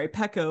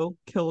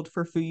killed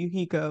for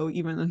Fuyuhiko,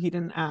 even though he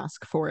didn't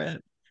ask for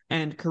it.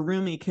 And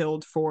Kurumi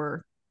killed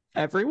for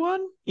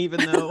everyone,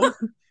 even though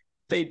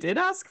they did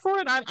ask for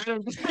it. I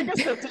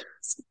guess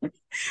that's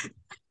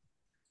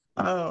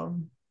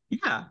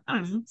yeah, I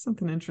don't know,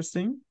 something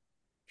interesting.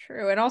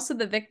 True. And also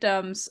the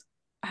victims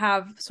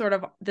have sort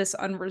of this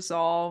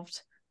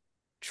unresolved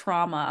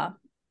trauma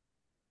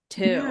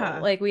too. Yeah.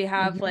 Like we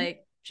have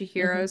like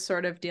Chihiro's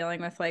sort of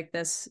dealing with like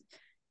this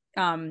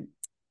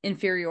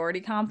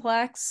inferiority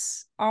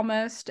complex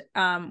almost,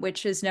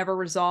 which is never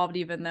resolved,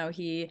 even though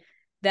he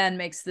then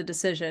makes the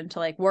decision to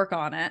like work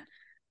on it,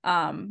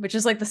 which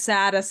is like the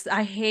saddest.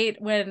 I hate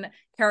when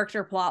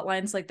character plot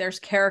lines, like there's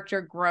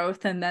character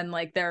growth and then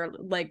like their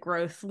like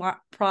growth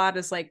plot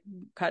is like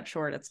cut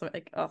short. It's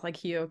like, oh, like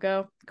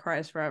Hyoko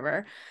cries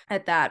forever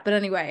at that. But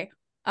anyway,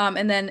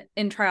 and then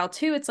in trial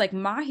 2 it's like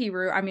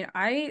Mahiru. I mean,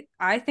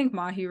 I think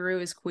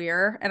Mahiru is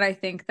queer, and I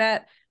think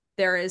that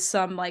there is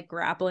some like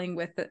grappling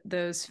with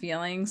those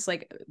feelings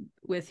like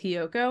with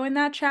Hyoko in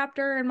that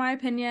chapter, in my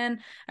opinion.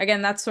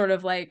 Again, that's sort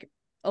of like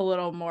a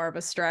little more of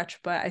a stretch,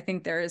 but I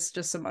think there is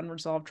just some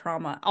unresolved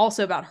trauma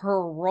also about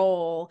her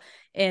role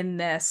in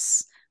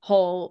this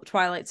whole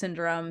Twilight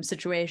Syndrome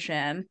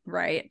situation,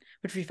 right?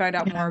 Which we find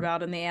out more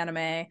about in the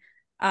anime.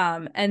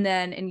 And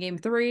then in game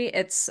 3,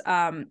 it's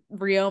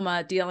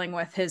Ryoma dealing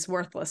with his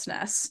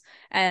worthlessness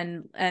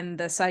and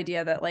this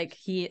idea that like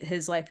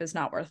his life is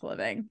not worth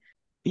living.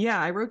 Yeah,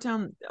 I wrote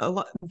down a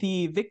lot.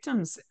 The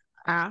victims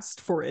asked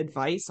for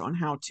advice on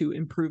how to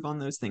improve on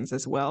those things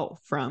as well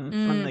from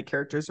the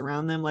characters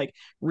around them. Like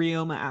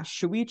Ryoma asked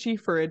Shuichi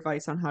for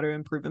advice on how to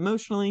improve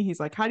emotionally. He's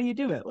like, how do you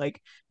do it?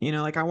 Like, you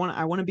know, like I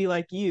want to be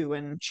like you.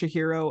 And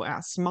Chihiro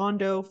asked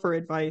Mondo for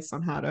advice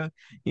on how to,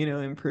 you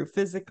know, improve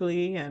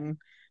physically. And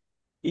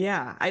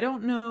yeah, I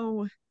don't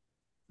know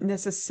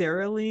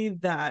necessarily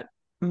that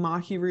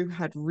Mahiru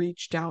had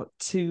reached out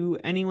to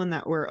anyone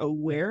that we're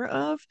aware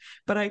of,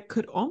 but I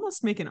could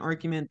almost make an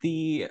argument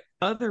the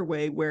other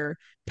way, where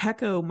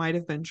Peko might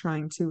have been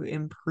trying to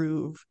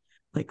improve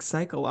like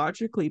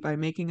psychologically by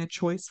making a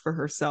choice for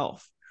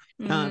herself.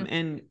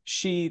 And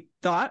she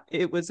thought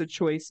it was a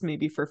choice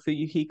maybe for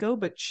Fuyuhiko,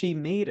 but she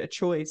made a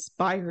choice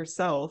by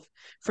herself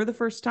for the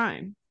first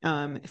time,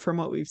 from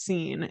what we've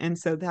seen. And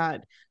so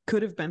that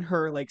could have been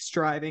her like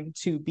striving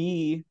to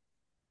be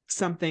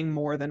something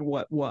more than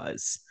what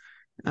was.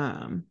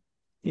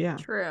 Yeah,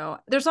 true.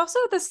 There's also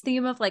this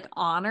theme of like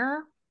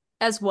honor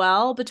as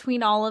well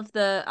between all of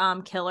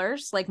the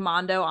killers, like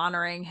Mondo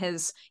honoring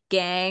his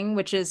gang,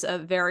 which is a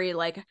very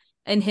like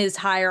in his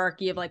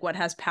hierarchy of like what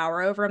has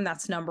power over him,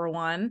 that's number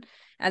one.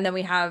 And then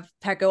we have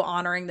Peko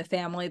honoring the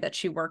family that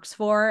she works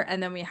for,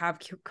 and then we have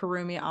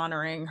Kurumi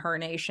honoring her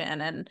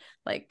nation and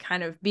like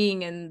kind of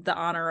being in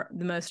the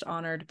most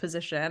honored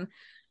position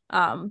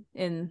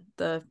in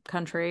the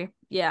country.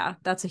 Yeah,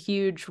 that's a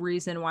huge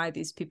reason why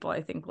these people,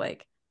 I think,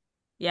 like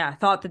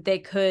thought that they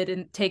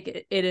could take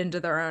it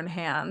into their own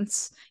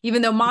hands.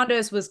 Even though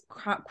Mondo's was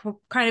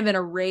kind of in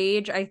a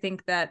rage, I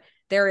think that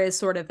there is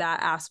sort of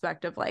that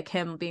aspect of like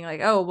him being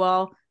like, oh,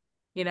 well,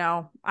 you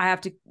know, I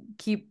have to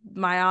keep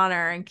my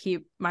honor and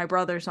keep my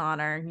brother's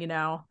honor, you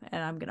know,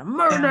 and I'm going to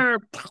murder.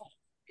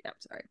 Yeah, I'm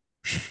sorry.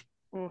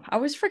 I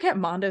always forget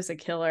Mondo's a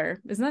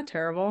killer. Isn't that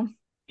terrible?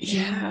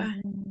 Yeah.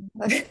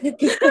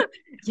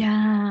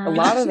 Yeah. A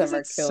lot of them are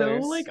it's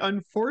killers. so like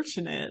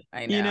unfortunate.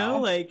 I know. You know,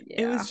 like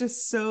it Yeah. was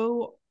just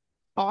so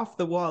off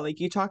the wall. Like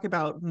you talk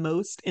about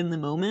most in the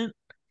moment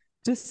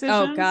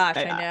decisions. Oh gosh,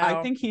 I know.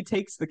 I think he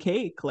takes the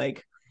cake.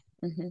 Like,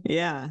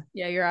 yeah.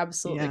 Yeah, you're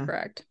absolutely Yeah.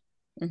 correct.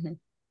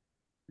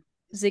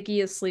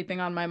 Ziggy is sleeping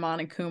on my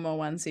Monokuma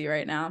onesie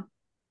right now.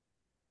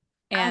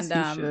 As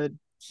And he should.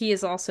 he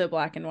is also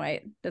black and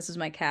white. This is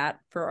my cat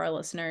for our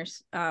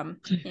listeners.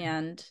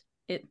 And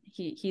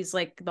he's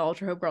like the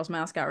Ultra Hope Girls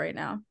mascot right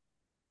now.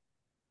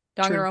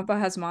 Danganronpa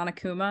has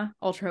Monokuma.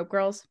 Ultra Hope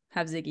Girls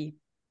have Ziggy.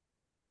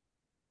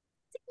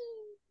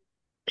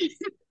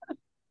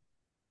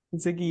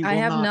 Ziggy will I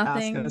have not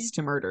nothing- ask us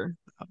to murder.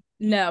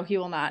 No, he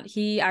will not.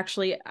 He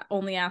actually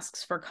only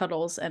asks for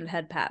cuddles and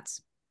head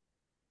pats.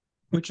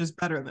 Which is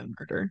better than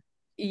murder.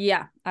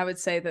 Yeah, I would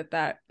say that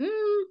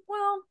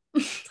well,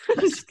 I'm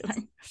just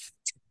kidding.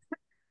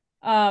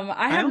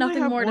 I have only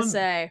nothing have more to one-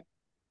 say.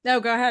 No,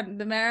 go ahead,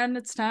 the Marin,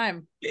 it's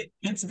time.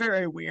 It's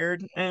very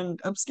weird and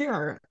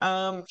obscure,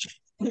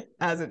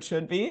 as it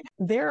should be.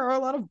 There are a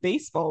lot of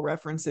baseball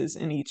references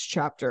in each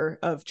chapter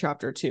of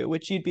chapter 2,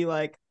 which you'd be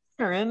like,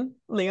 Aaron,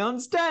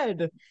 Leon's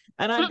dead.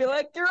 And I'd be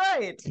like, you're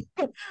right.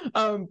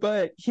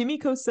 But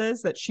Himiko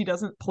says that she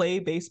doesn't play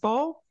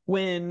baseball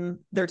when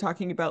they're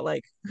talking about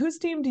like, whose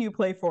team do you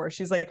play for?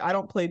 She's like, I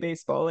don't play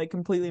baseball, like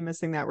completely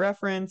missing that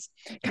reference.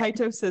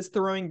 Kaito says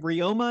throwing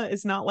Ryoma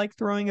is not like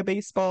throwing a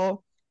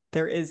baseball.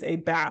 There is a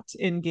bat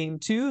in game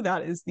 2.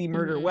 That is the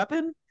murder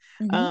weapon.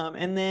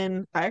 And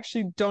then I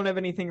actually don't have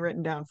anything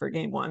written down for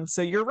game 1.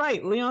 So you're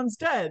right. Leon's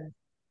dead.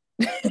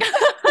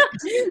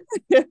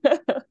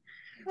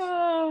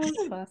 Oh,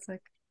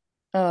 classic.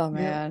 Oh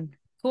man.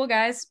 Cool,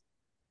 guys.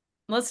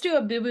 Let's do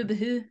a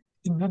boo-boo-boo.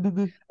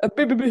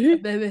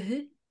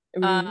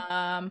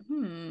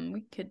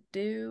 We could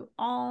do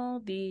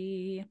all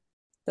the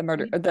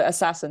The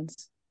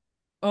assassins.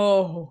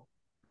 oh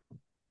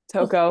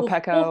Toko,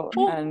 Peko,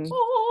 and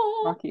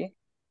Maki.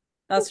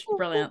 That's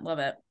brilliant. Love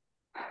it.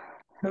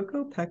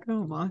 Toko,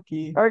 Peko,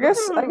 Maki. Or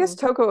I guess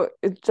Toko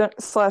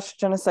 /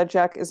 Genocide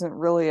Jack isn't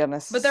really an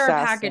assassin. But they're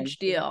a package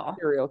deal.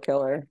 Serial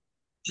killer.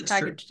 It's true.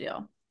 Package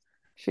deal.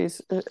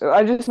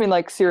 I just mean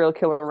like serial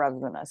killer rather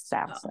than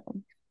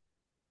assassin.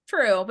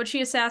 True, but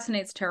she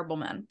assassinates terrible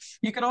men.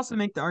 You could also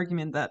make the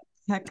argument that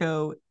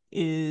Peko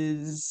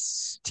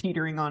is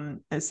teetering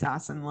on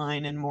assassin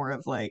line and more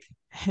of like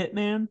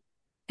hitman.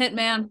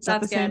 Hitman, Is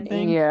that that's the same good.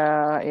 thing?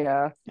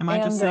 Yeah. Am I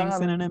just saying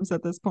synonyms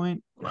at this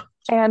point?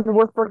 And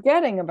we're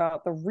forgetting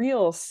about the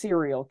real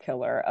serial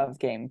killer of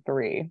game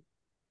 3.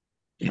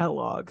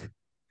 Kellogg.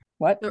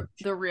 What?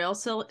 The real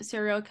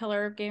serial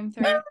killer of game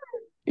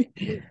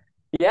 3?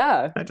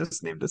 Yeah. I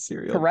just named a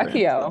serial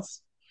Correcchio.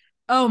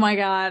 Oh my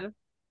god.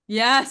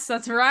 Yes,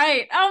 that's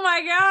right. Oh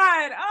my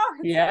god. Oh,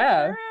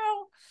 yeah. So true.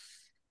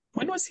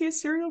 When was he a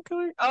serial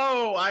killer?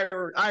 Oh,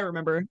 I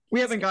remember.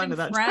 We haven't gotten to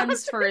that.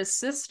 Friends for his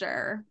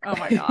sister. Oh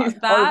my god.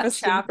 That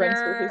chapter. Friends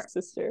for his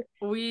sister.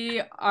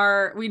 We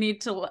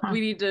need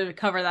to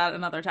cover that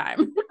another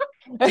time.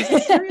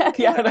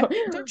 Yeah,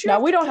 now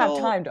we don't have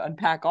time to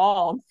unpack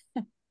all.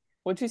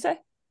 What'd you say?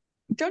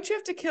 Don't you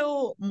have to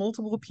kill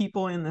multiple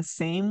people in the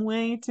same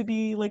way to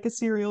be like a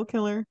serial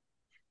killer?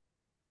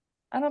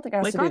 I don't think it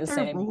has to be the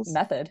same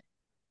method.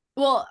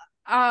 Well,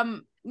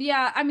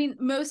 yeah, I mean,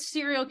 most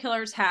serial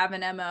killers have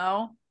an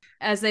MO,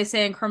 as they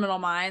say in Criminal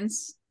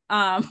Minds.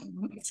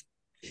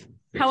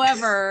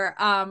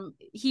 However,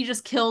 he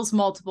just kills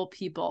multiple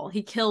people.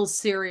 He kills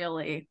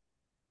serially.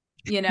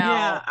 You know.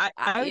 Yeah,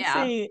 I would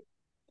say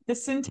the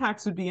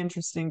syntax would be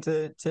interesting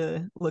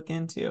to look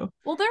into.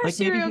 Well, there are like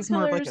serial maybe he's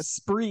killers... more of like a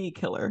spree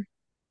killer.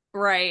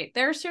 Right.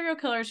 There are serial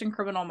killers in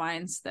Criminal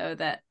Minds though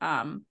that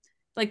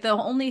like the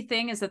only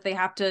thing is that they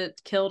have to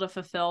kill to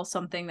fulfill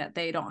something that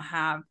they don't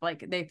have.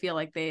 Like they feel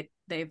like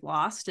they've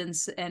lost, and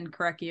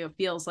Correcchio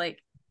feels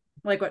like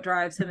what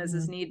drives him is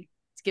his need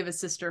to give his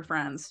sister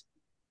friends.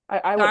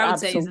 I would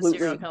say he's a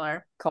serial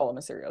killer. Call him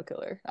a serial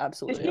killer.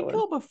 Absolutely. Did he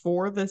kill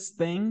before this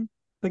thing,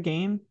 the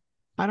game?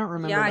 I don't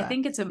remember. Yeah, that. I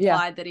think it's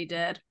implied that he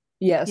did.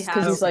 Yes,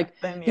 because he's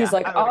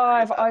like,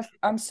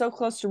 I'm so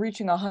close to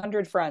reaching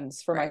 100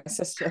 friends for my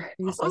sister.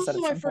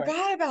 I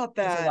forgot about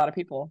that. There's a lot of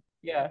people.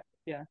 Yeah.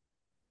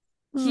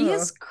 He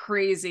is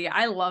crazy.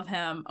 I love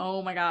him.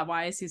 Oh my god,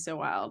 why is he so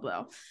wild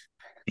though?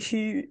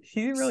 He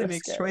really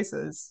makes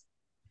choices.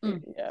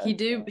 Yeah, he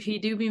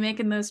do be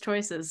making those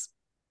choices.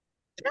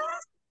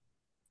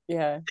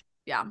 Yeah.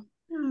 Oh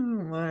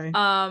my.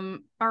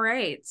 All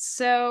right.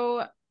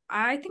 So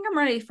I think I'm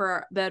ready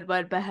for bed,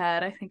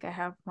 behead. I think I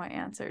have my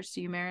answers.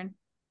 Do you, Marin?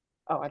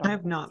 Oh, I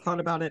have not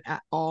thought about it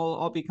at all.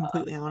 I'll be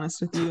completely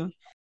honest with you.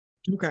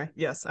 Okay.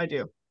 Yes, I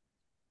do.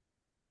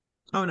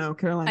 Oh no,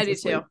 Caroline's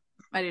asleep.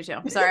 I do too.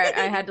 Sorry,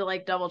 I had to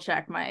like double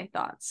check my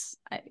thoughts.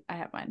 I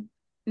have mine.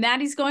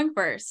 Maddie's going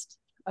first.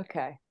 Okay.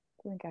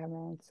 I think I have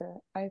my answer.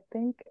 I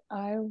think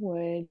I'd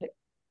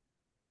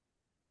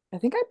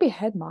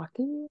behead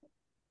Maki.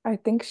 I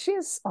think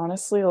she's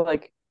honestly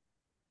like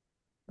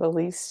the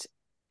least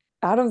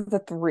out of the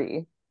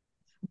 3.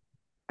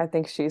 I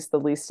think she's the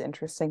least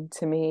interesting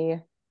to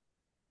me.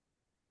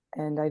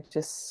 And I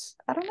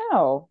don't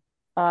know.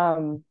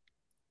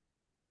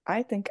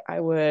 I think I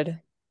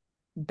would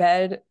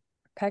bed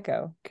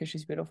Peko because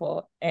she's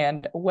beautiful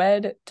and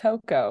wed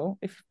Toko,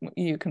 if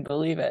you can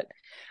believe it.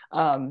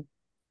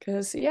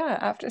 Because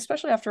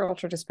especially after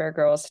Ultra Despair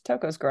Girls,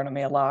 Toko's grown on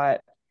me a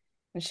lot.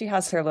 And she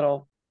has her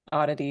little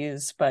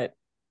oddities, but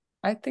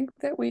I think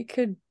that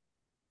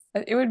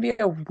it would be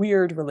a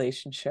weird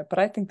relationship, but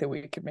I think that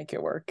we could make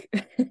it work.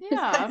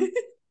 Yeah.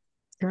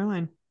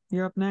 Caroline,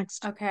 you're up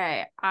next.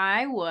 Okay,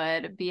 I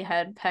would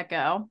behead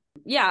Peko.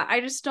 Yeah, I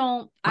just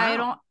don't.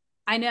 Wow.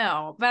 I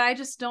know, but I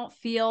just don't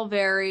feel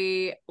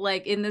very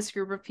like in this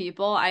group of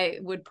people. I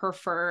would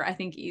prefer, I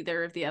think,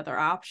 either of the other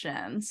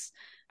options.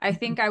 I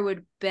think I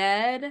would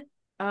bed.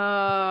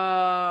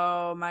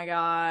 Oh my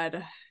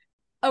god.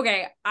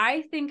 Okay,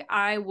 I think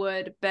I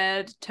would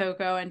bed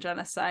Toko and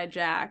genocide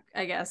Jack.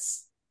 I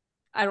guess.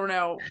 I don't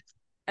know.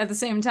 At the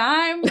same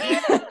time.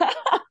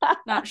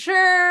 Not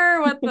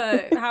sure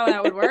how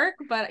that would work,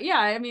 but yeah,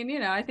 I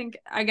mean, I think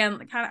again,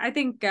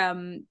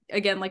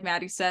 like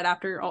Maddie said,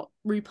 after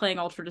replaying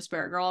Ultra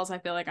Despair Girls, I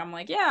feel like I'm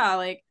like, yeah,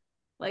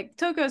 like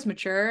Toko's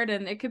matured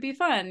and it could be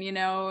fun,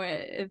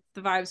 if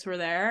the vibes were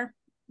there,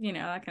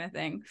 that kind of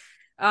thing.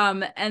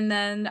 And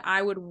then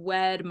I would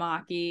wed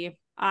Maki.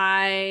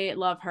 I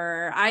love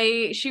her.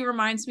 She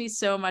reminds me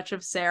so much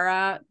of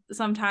Sarah.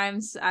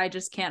 Sometimes I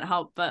just can't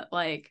help but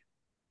like.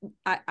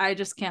 I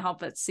just can't help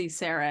but see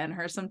Sarah in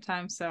her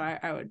sometimes, so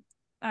I would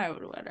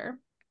wed her.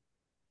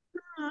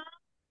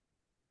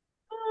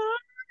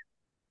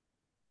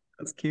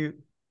 That's cute.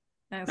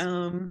 Nice.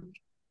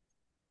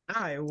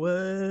 I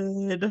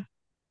would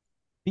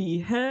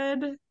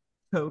behead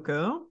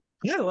Coco.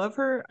 Yeah, I love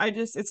her.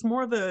 It's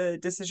more the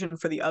decision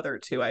for the other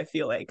two, I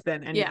feel like,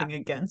 than anything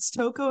against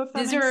Toko, if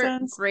that These makes are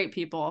sense. Great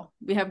people.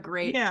 We have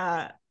great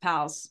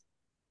pals.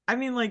 I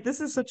mean, like,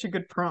 this is such a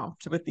good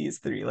prompt with these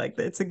 3. Like,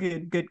 it's a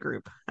good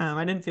group.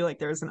 I didn't feel like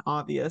there was an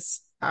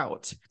obvious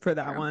out for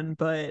that one,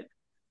 but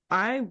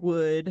I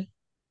would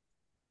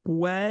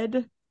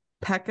wed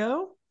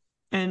Peko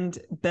and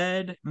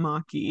bed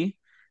Maki,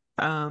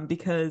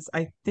 because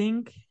I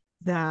think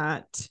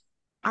that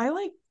I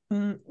like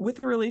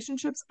with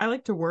relationships, I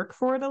like to work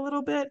for it a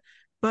little bit,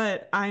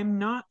 but I'm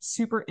not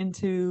super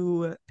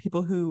into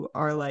people who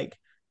are like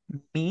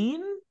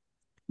mean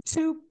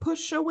to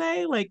push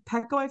away. Like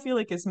Peko, I feel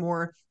like is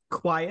more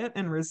quiet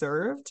and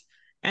reserved.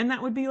 And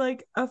that would be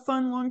like a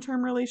fun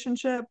long-term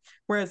relationship.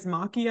 Whereas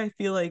Maki, I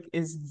feel like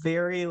is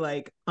very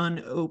like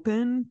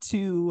unopen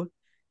to,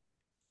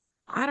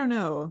 I don't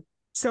know.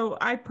 So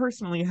I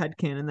personally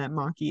headcanon that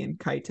Maki and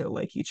Kaito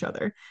like each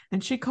other.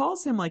 And she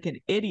calls him like an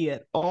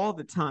idiot all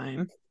the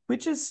time,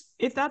 which is,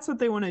 if that's what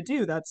they want to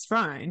do, that's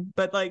fine.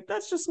 But like,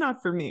 that's just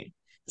not for me.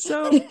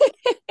 So,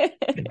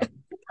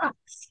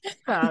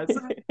 so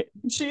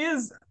she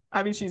is,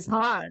 I mean, she's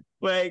hot.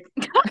 Like,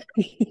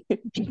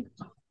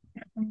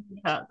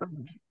 yeah,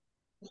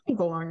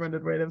 the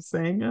long-winded way of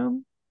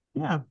saying,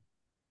 yeah,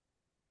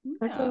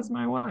 that goes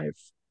my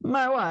wife.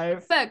 My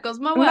wife. That goes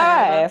my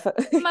Wife. wife.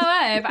 My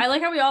wife. I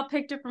like how we all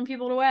picked different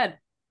people to wed.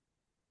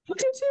 I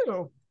do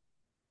too.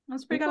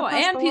 That's We pretty gotta cool.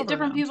 pass And the love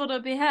different around. people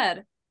to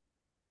behead.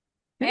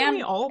 Didn't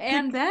we all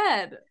and pick?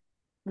 bed.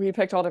 We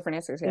picked all different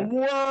answers, yeah.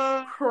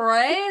 Whoa!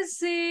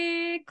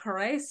 Crazy.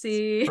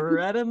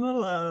 Spreading the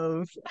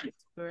love.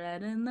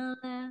 Spreading the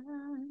love.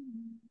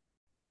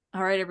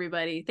 All right,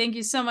 everybody. Thank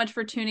you so much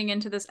for tuning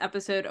into this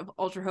episode of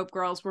Ultra Hope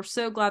Girls. We're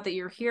so glad that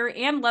you're here,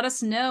 and let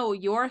us know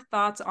your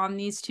thoughts on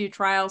these two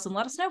trials, and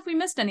let us know if we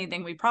missed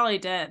anything. We probably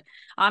did.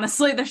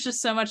 Honestly, there's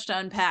just so much to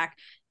unpack.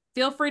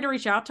 Feel free to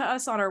reach out to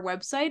us on our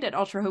website at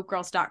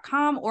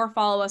ultrahopegirls.com, or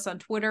follow us on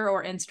Twitter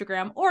or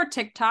Instagram or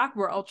TikTok.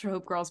 We're Ultra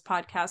Hope Girls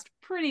Podcast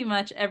pretty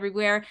much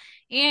everywhere.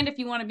 And if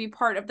you want to be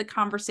part of the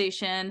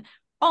conversation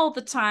all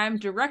the time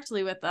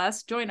directly with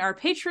us, join our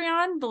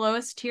Patreon. The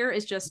lowest tier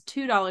is just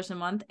 $2 a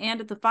month, and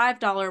at the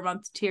 $5 a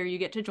month tier you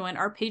get to join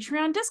our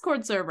Patreon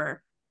Discord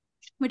server,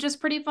 which is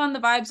pretty fun. The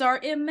vibes are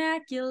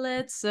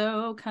immaculate,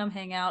 so come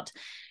hang out.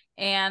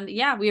 And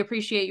yeah, we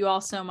appreciate you all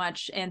so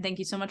much, and thank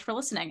you so much for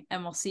listening,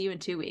 and we'll see you in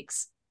 2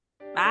 weeks.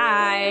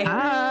 Bye.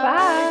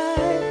 Bye.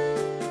 Bye.